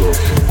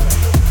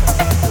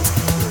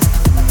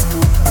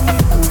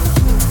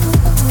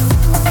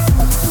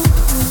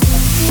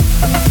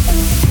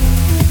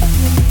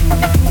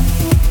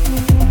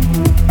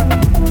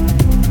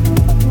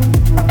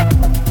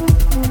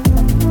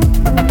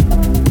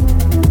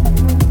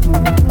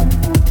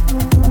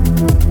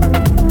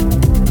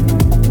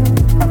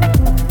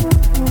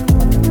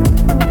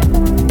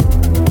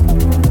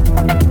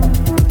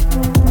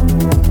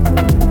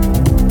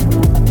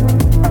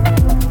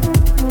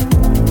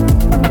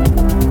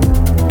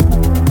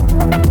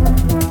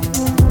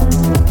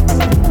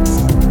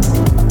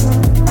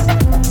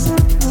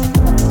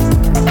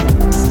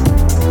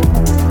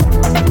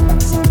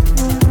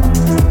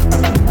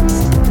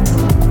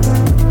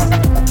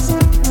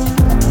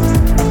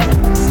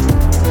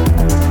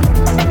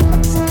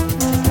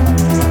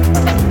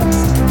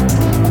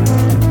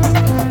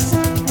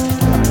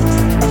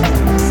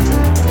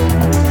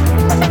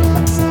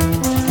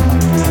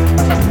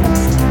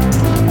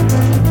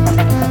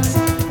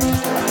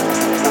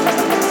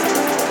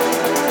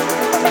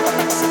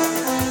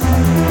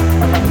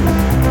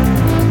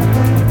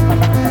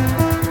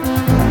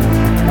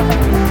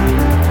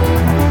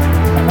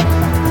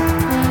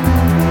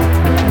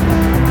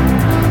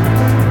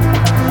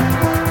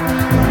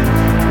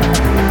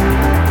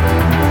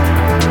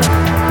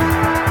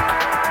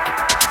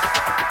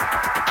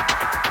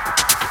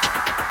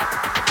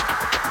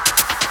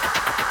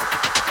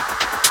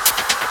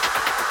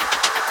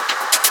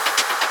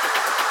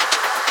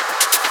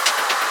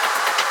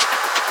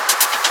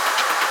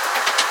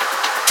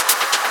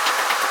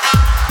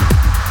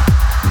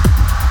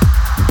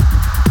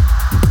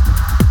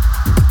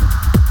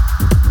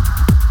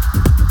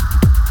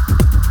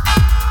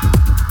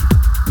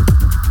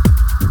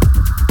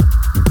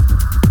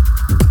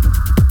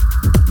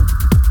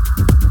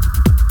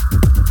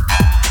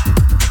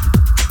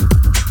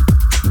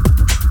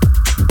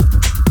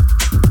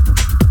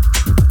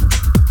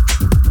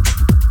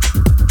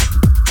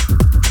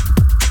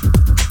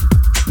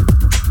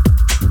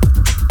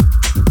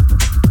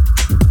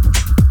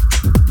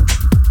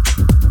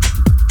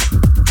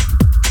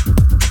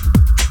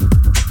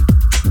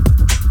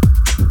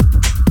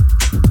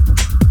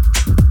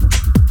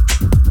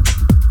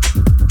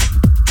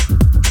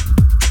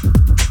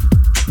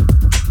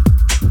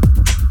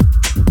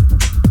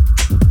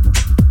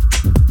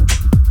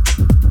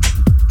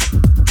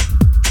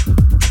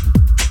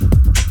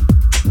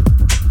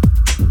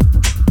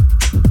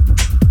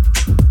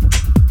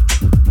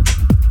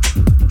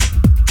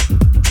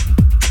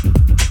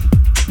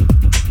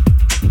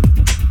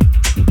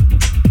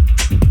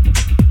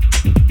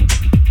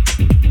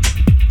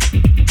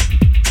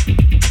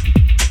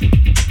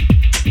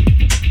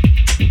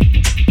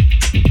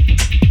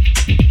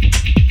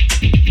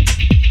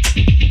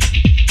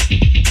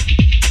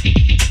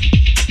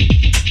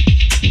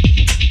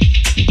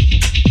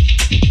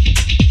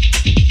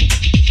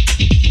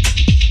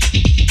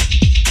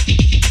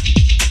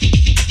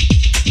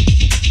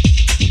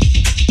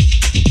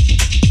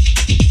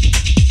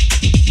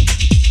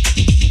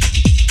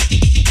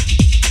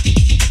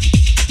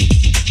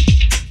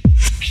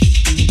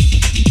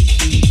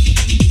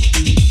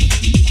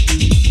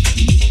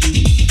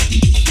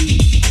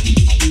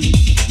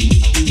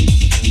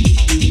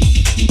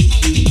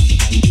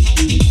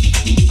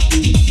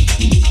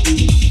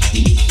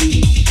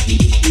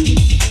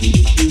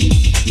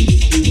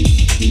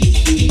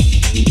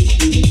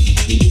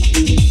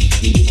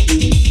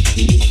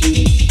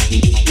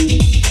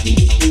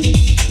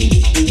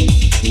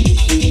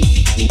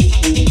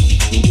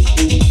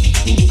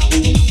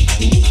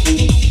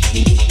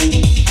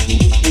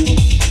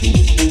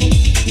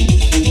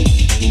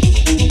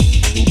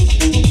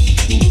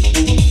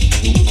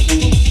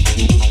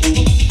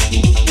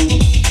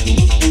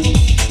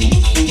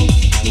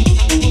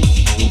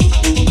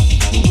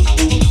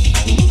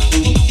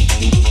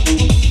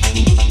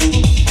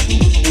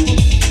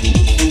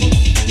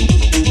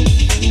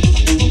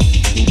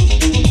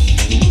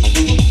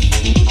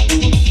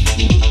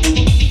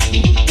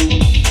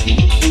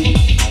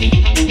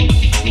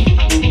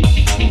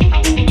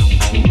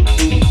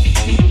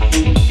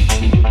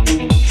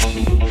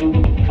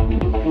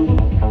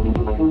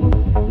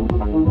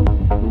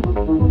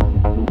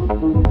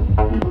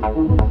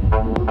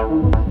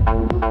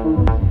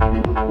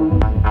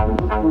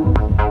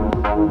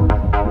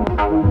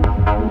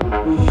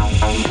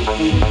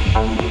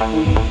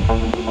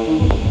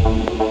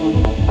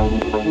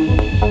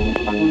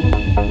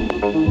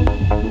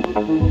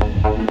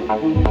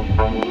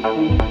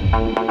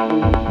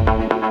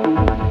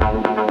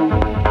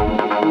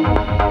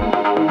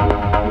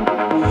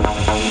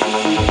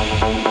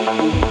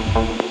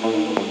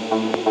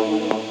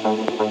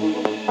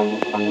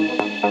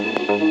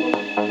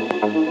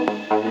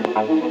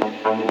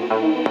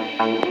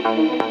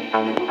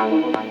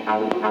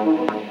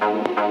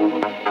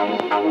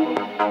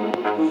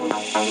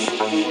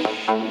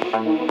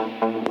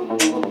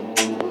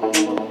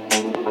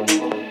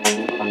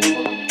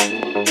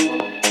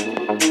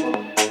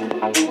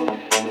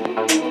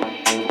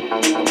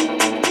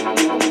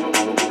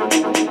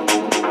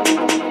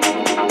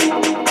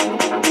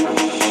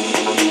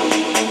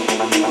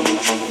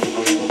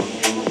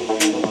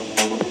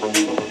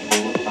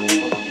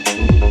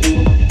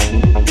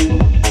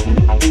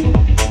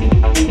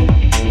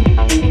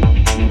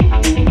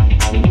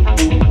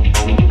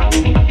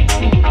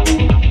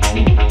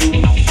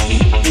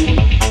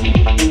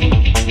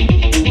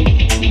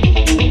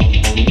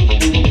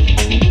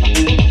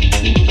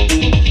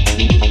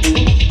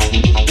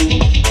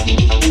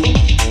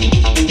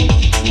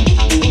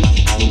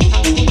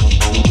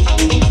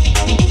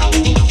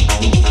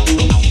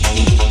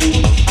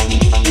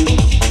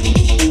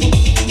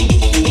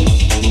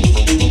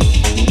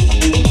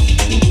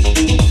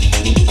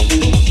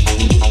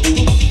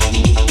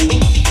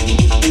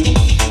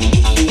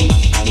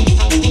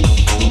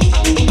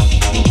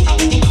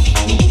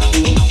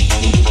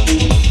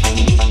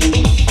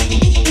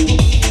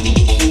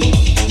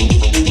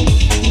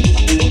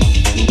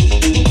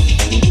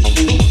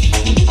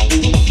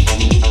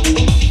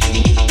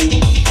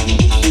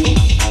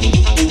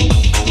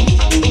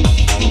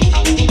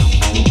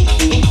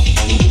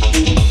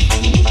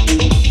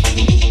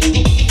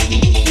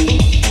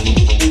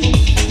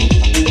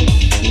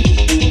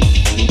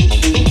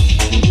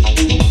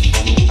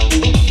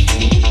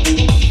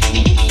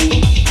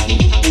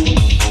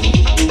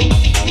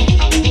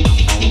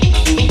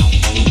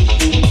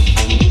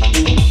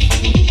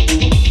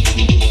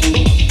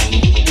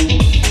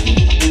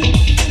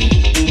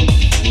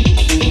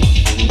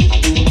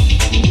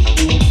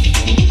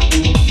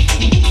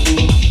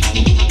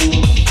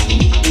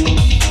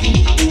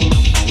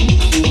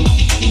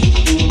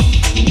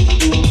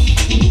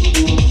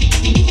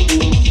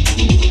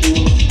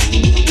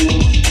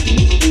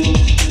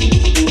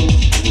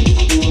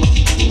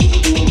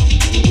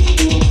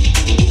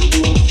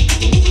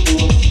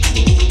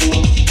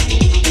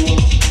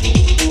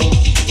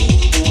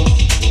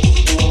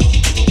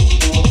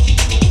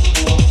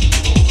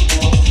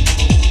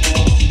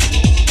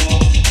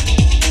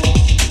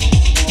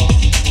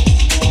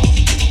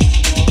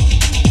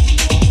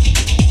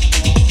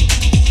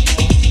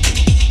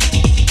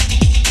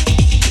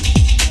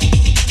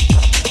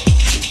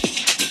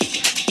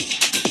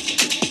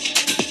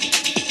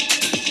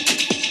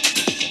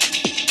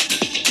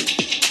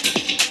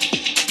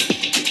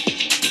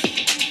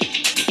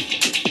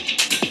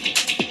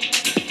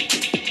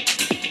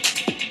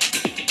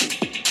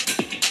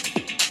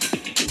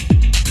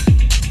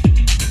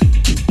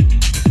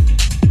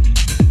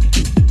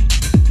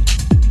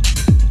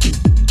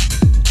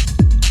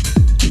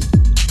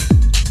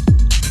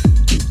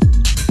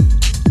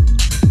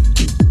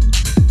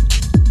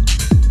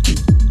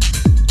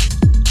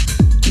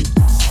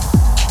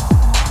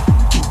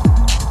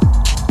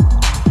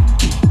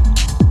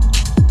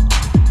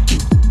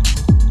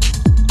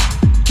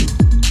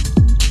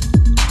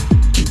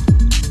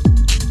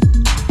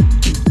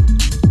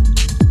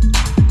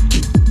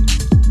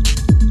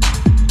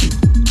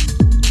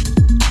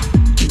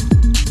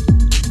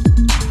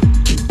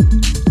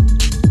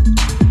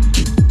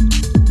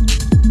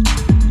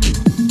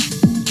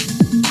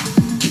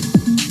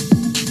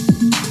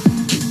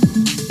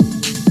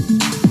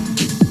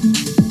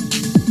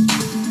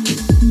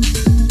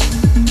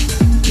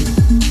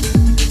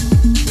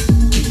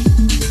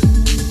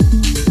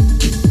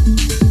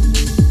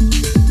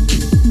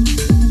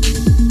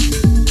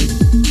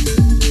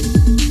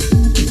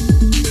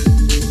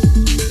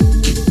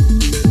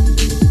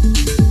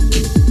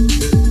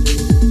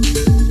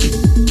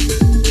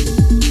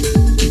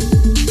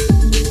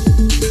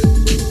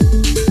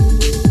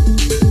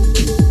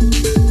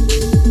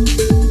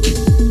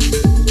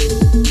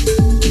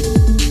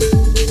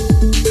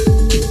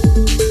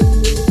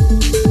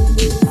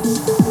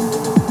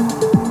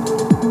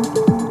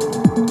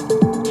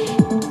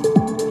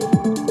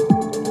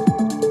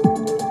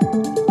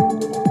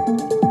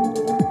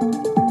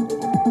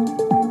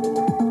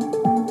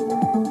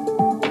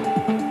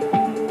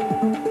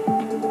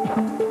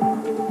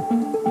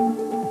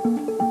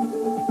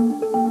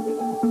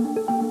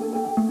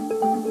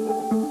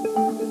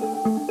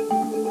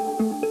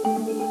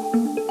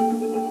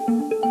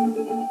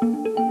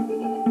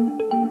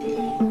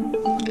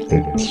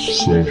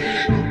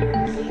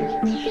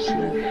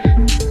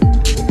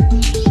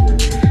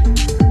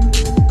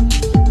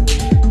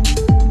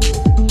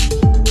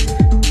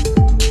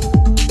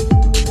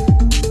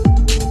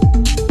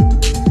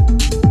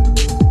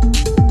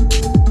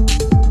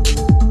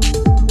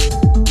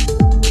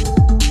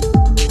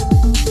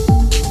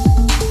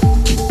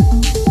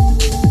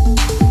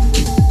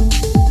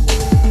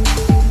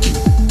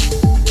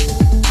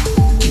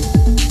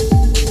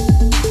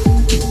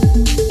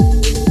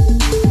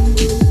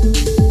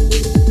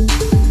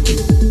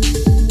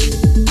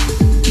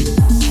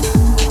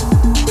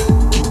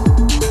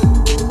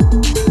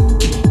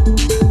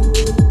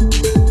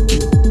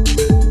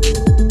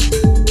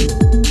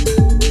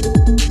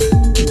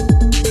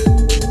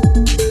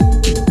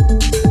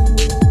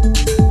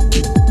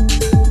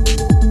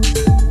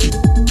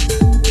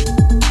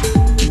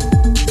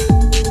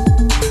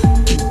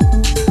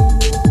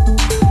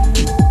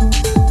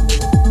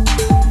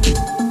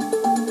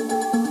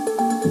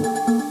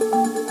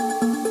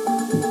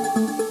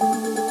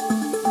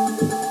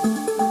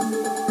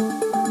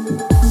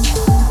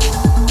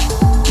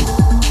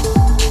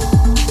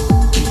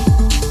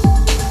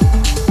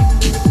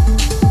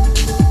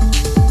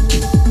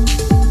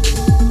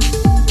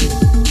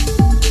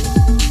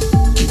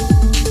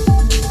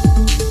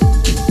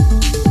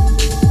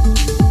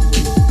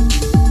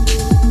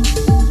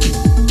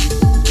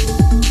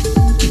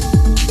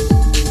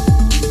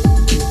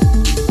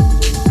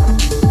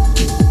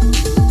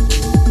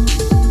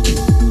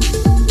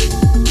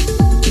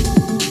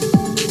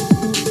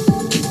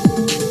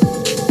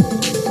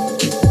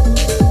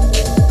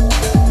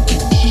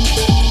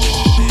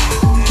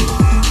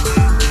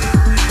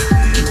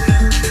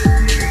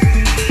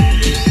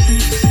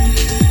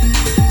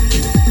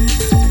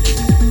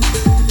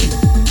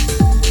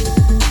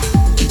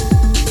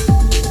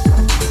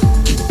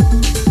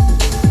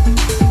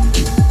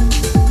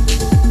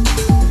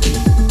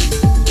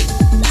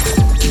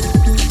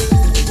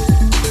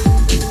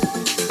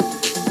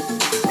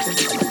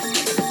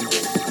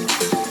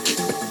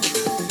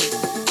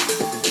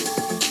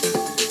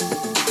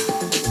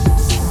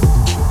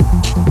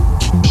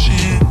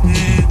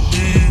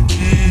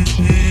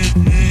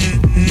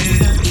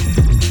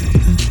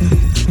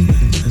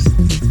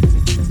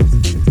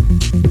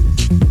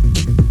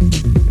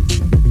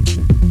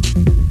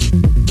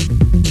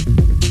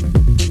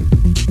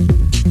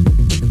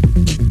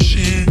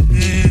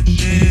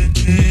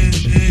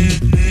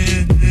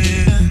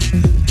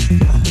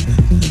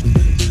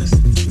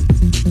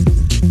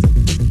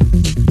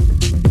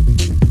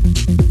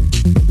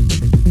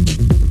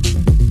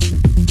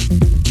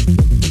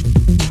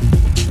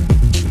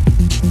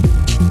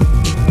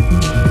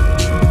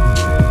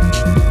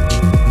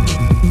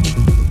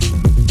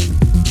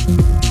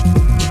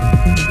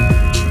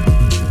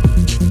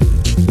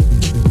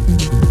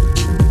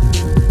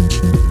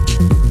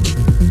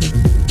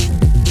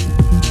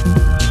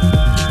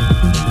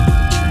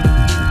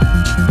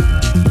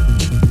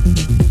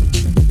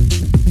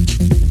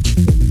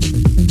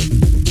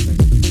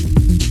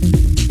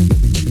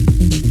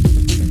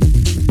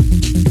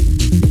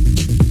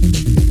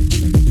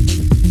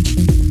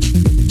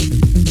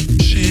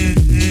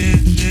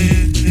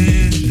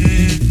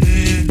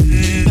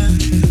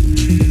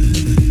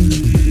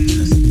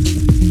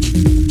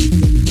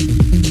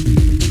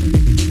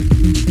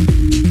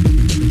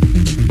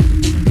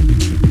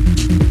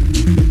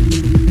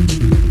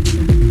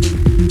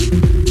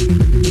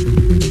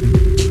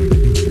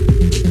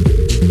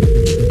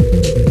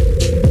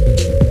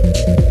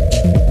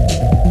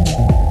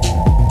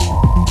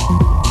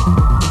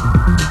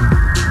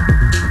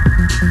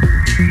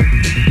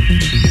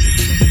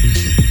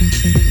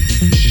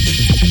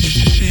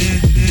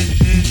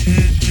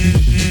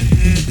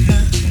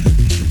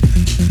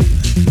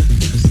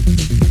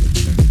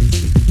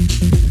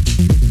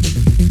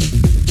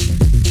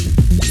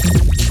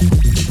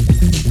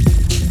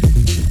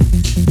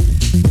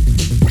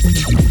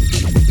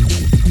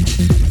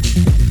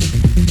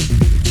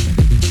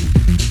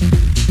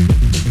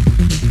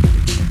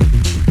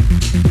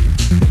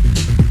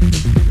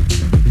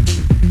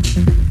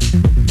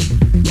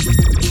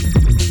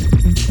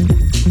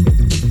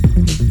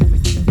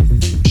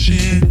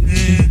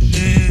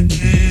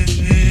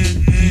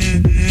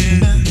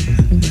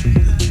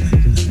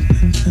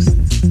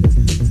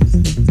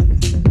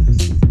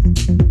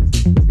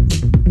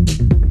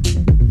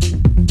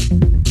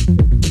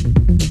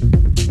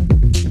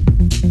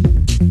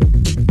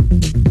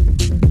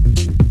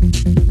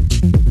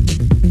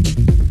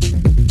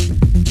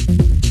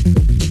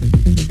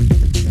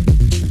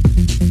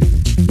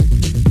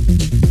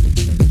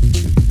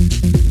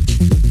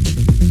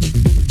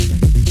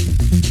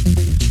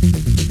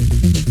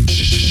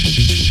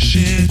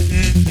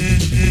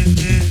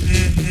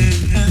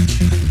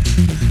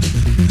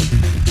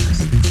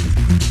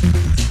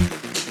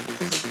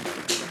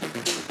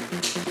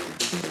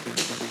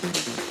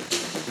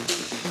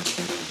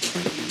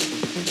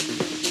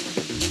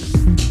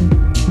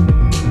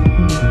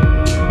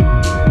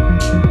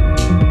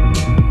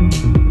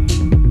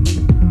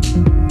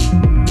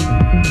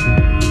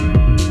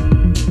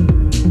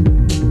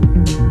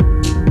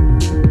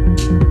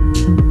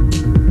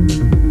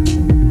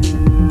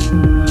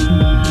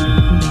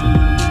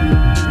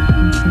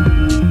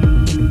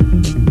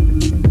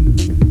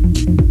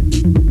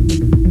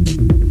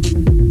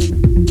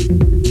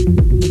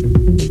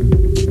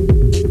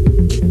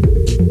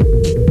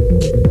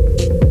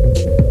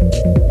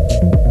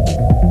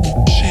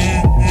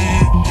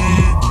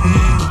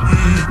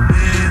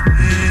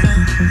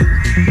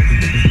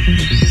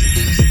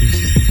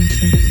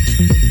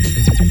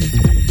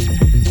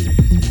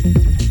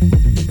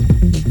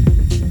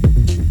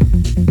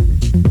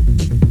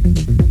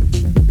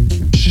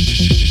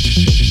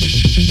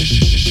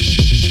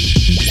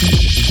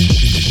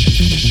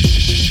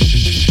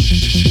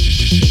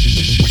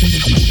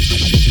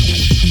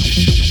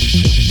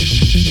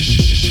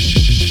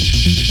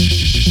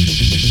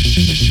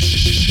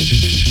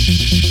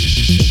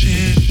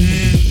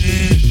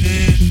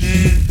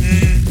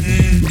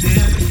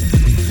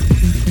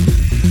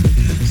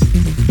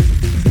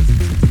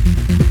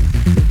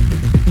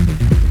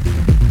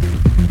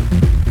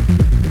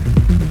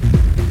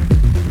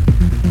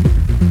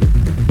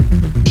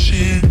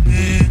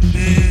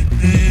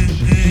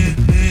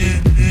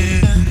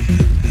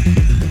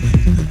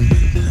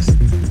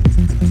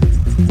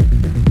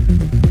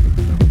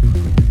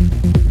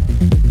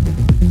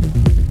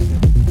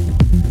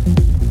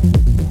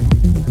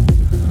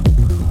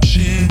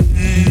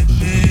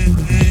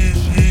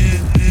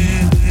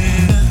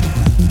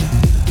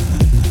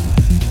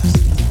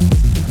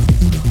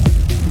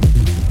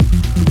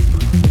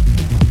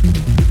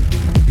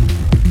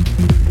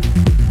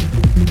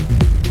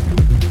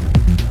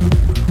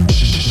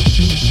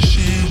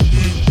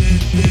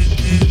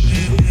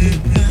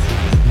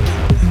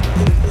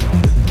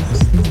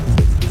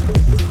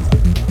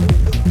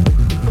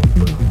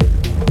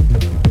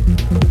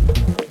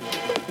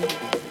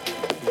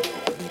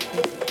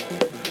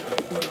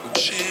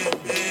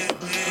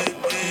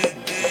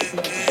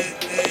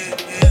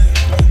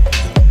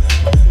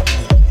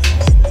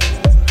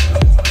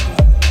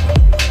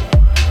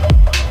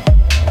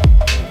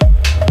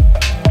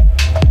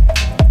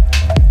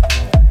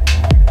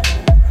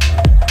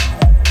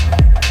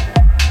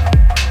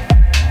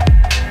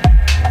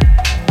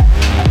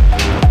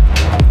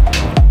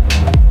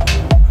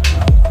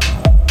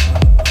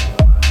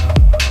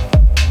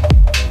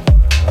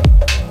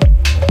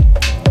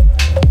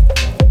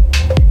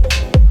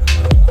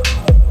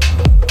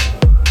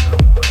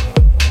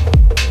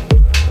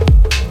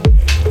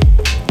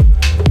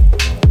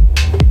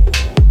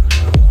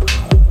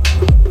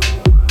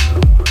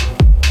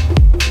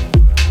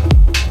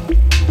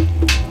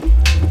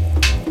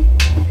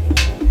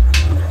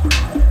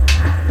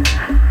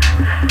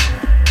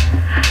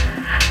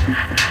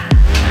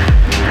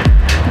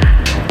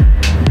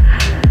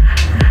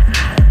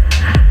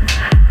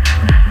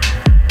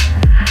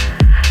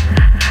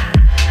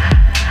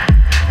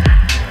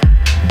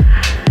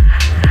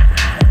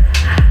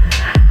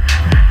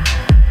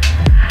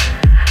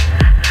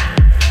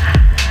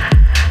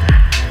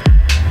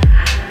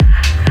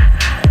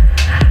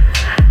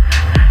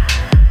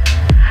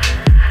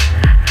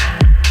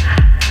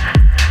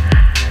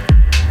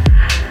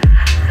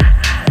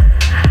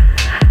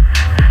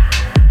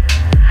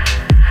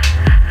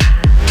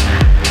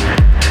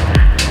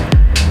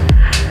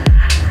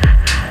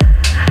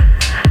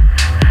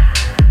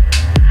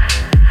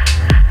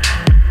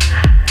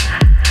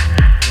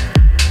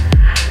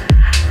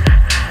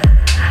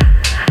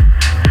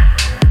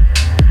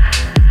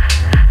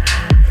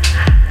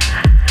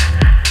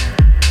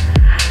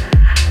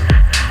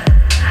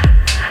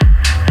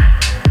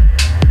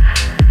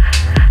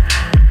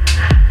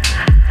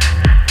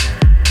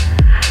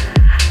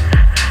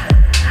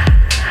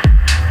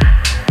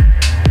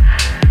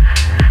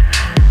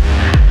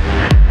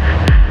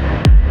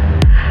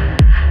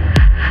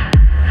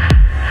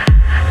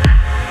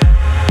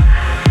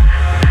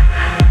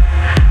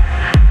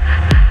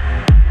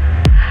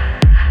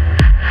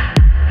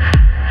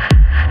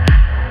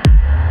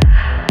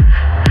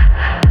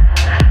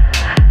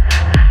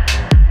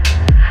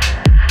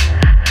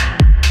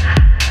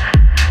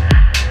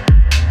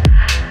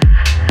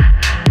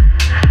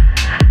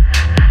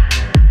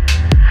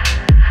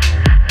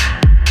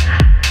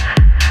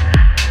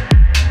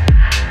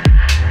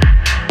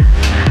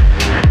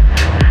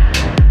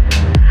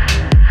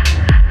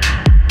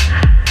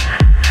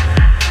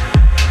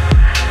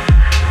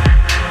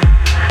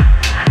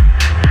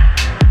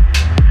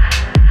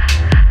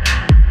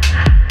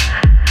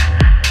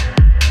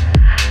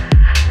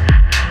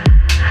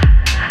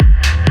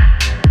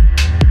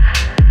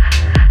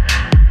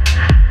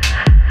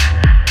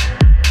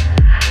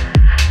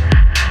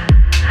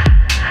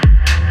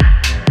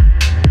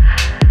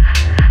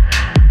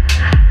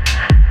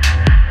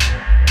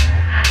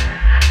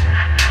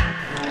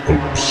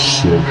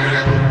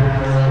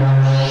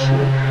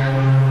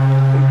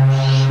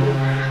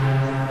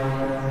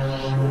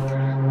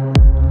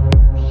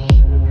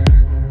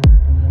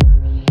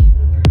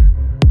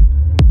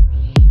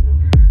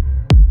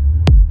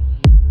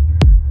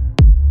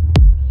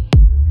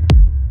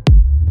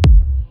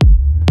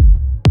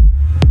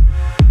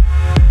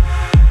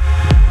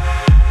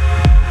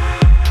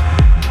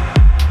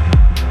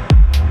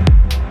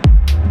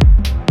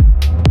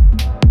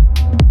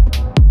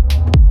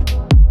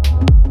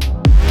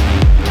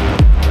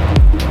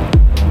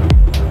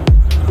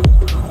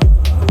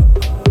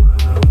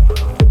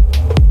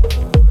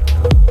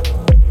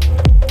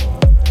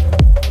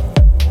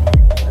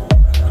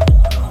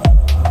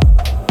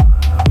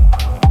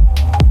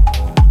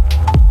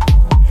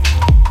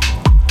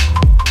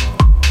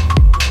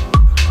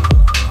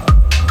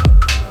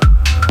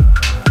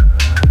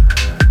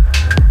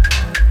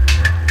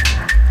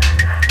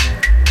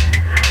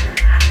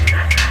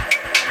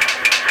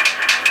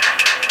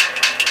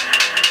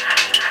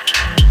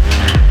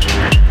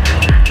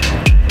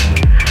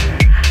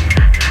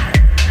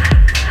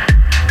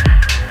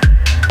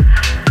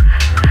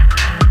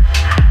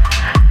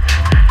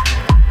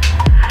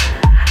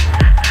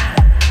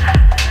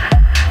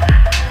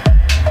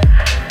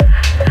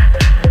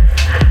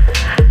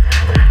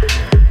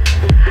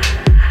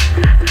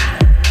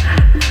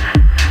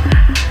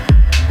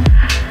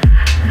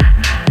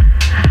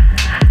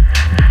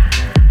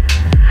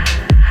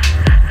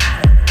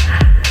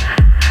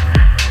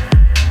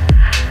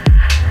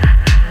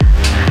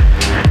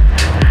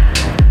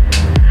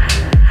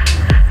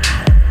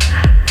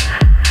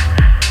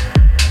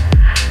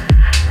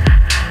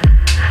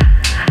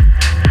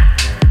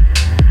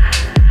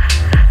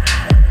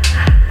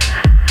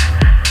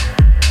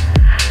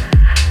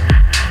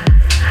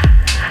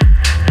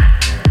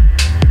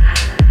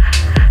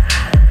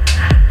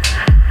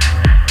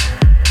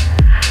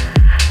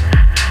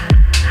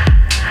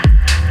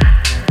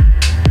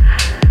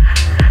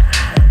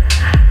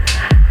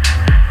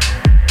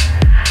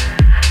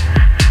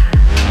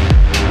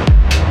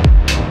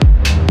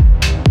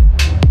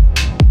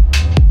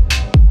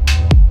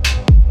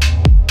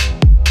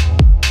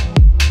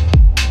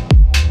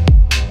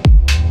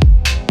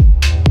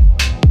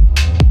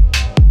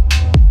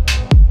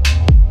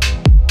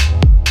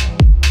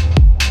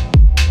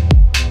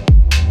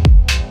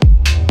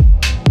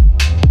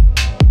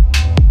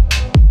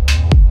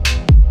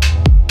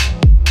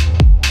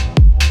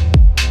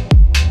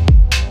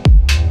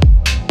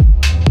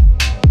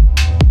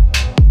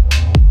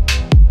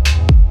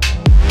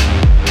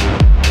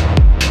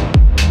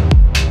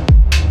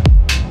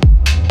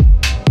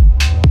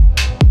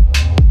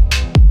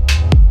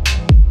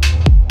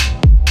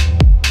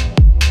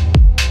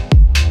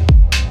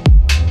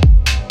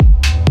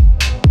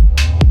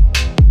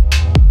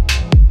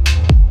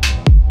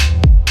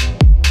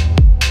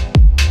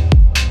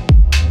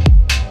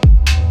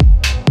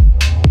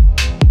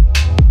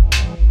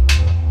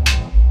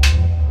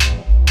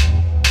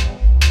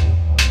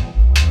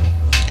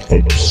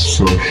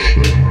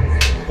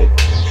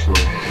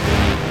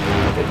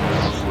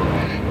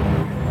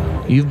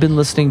 You've been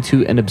listening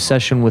to An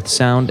Obsession with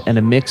Sound and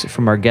a mix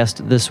from our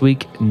guest this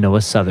week,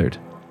 Noah Southard.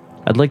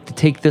 I'd like to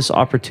take this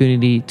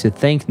opportunity to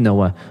thank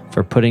Noah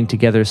for putting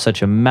together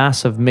such a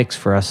massive mix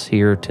for us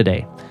here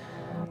today.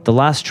 The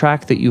last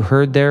track that you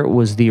heard there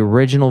was the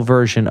original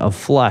version of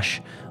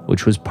Flush,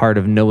 which was part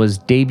of Noah's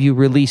debut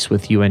release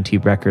with UNT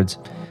Records.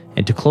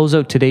 And to close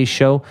out today's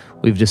show,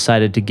 we've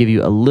decided to give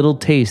you a little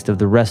taste of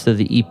the rest of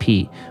the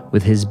EP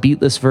with his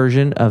beatless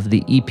version of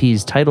the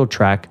EP's title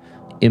track,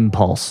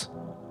 Impulse.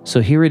 So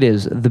here it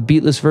is, the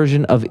beatless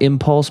version of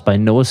Impulse by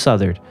Noah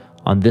Southard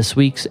on this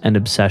week's An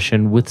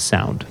Obsession with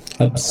Sound.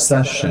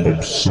 Obsession.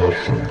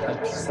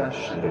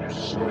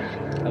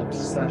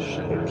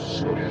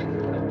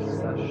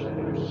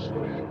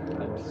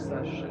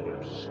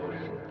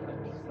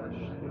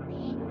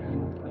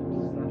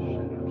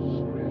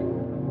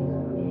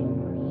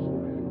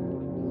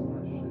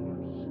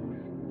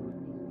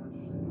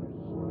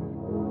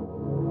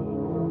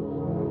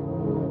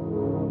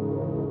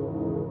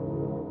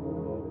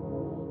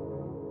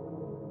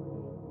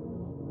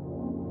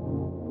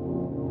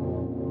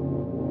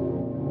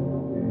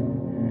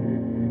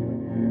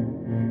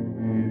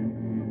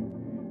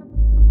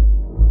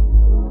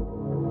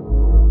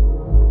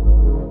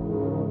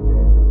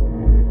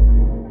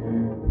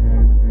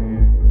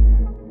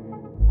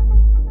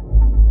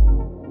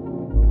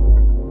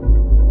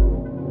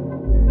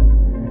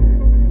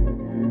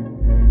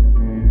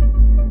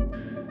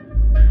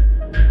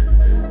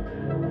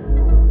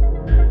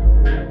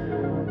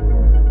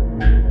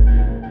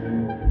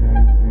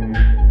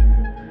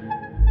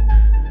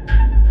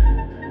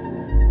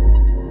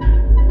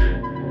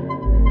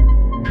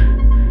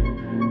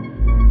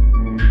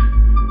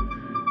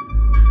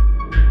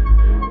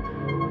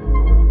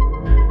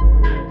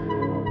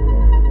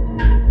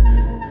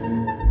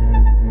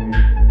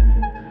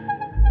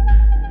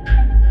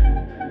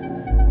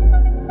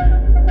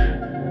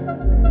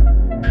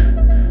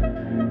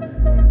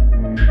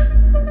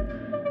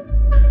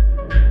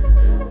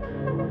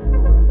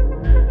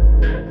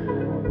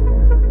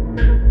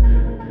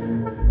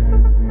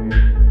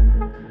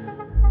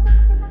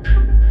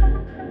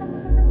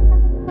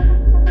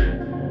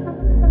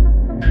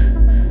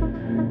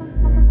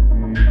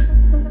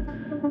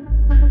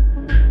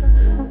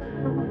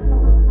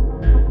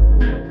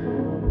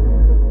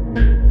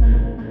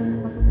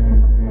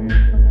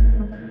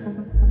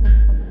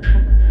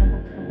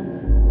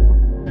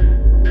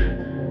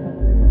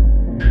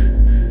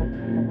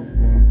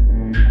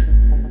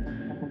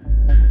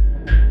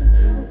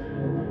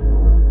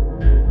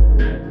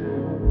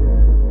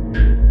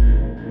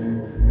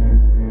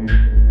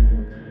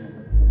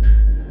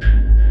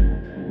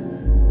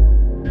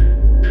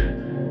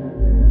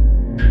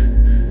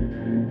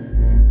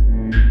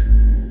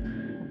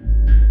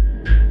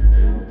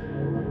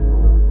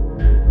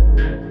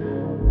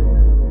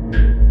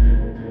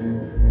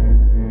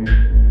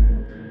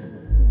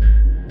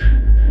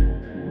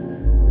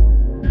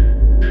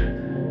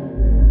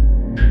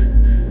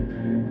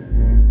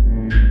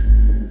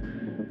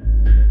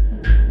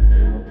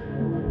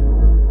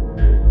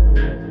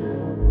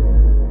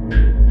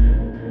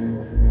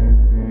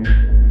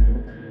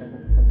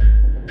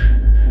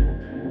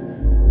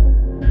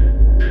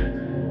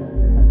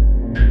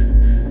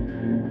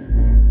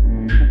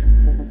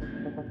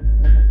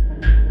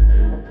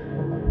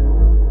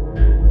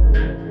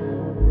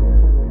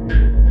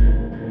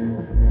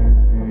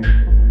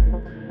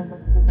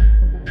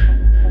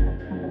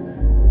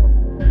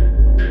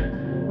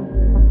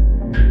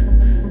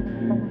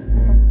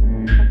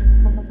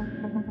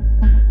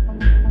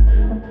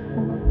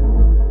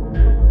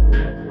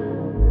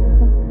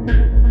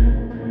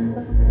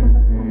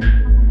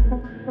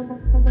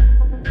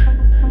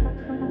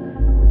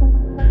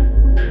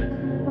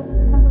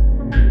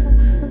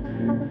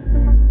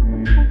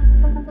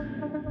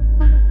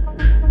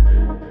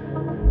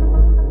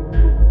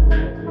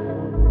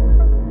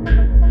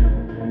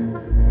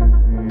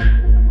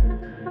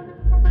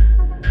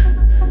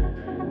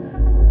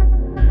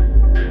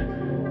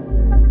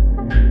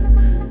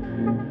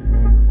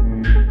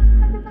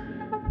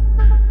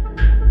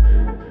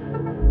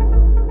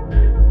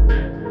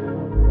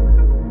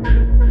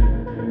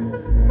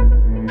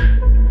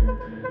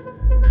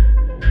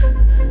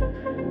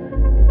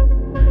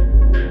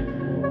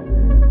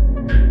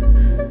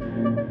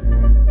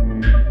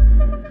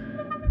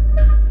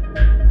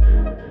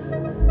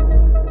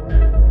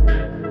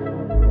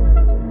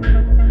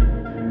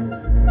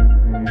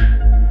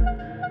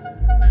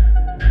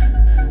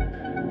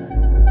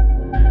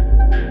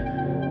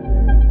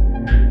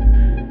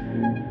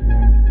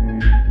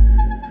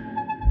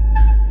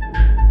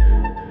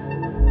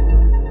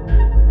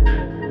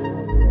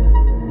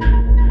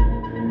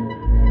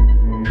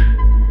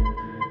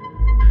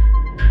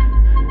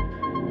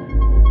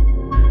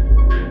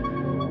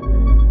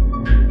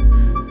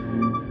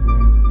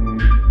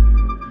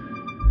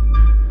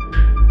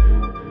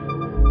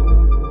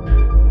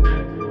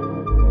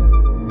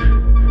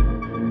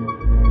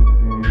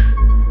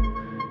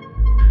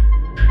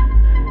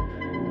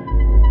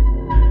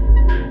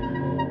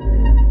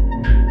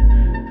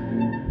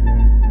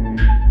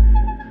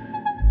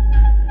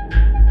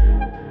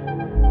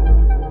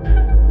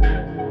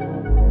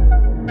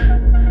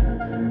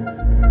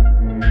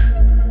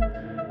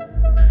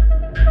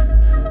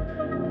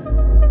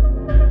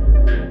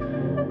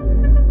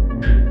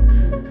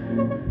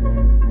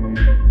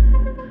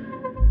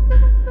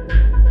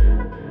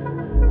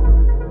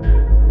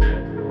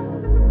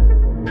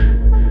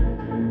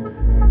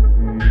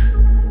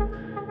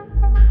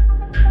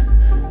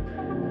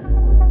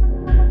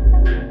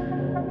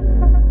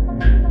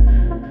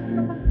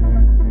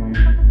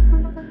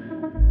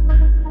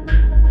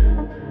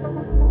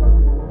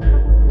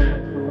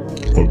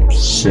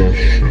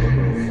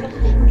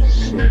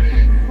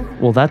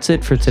 Well, that's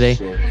it for today.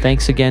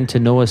 Thanks again to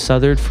Noah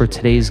Southard for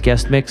today's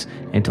guest mix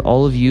and to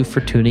all of you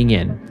for tuning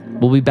in.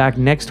 We'll be back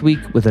next week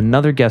with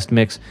another guest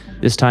mix,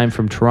 this time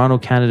from Toronto,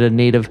 Canada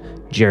native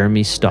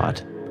Jeremy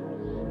Stott.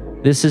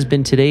 This has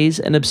been today's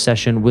An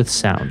Obsession with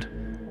Sound.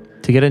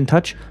 To get in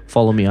touch,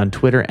 follow me on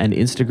Twitter and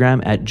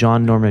Instagram at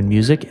John Norman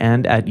Music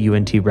and at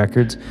UNT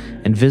Records,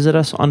 and visit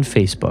us on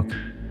Facebook.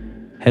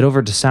 Head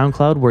over to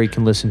SoundCloud where you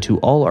can listen to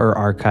all our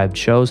archived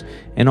shows,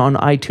 and on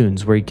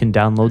iTunes where you can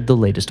download the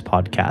latest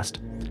podcast.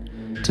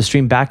 To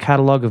stream back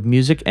catalog of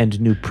music and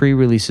new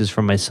pre-releases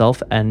from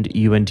myself and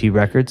UNT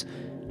Records,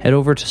 head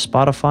over to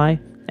Spotify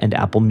and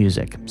Apple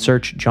Music.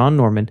 Search John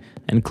Norman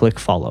and click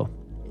follow.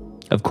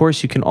 Of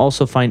course, you can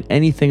also find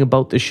anything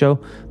about the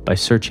show by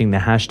searching the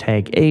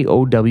hashtag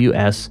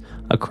AOWS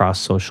across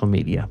social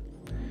media.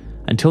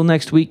 Until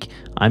next week,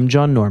 I'm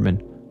John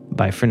Norman.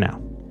 Bye for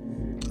now.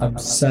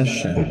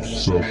 Obsession.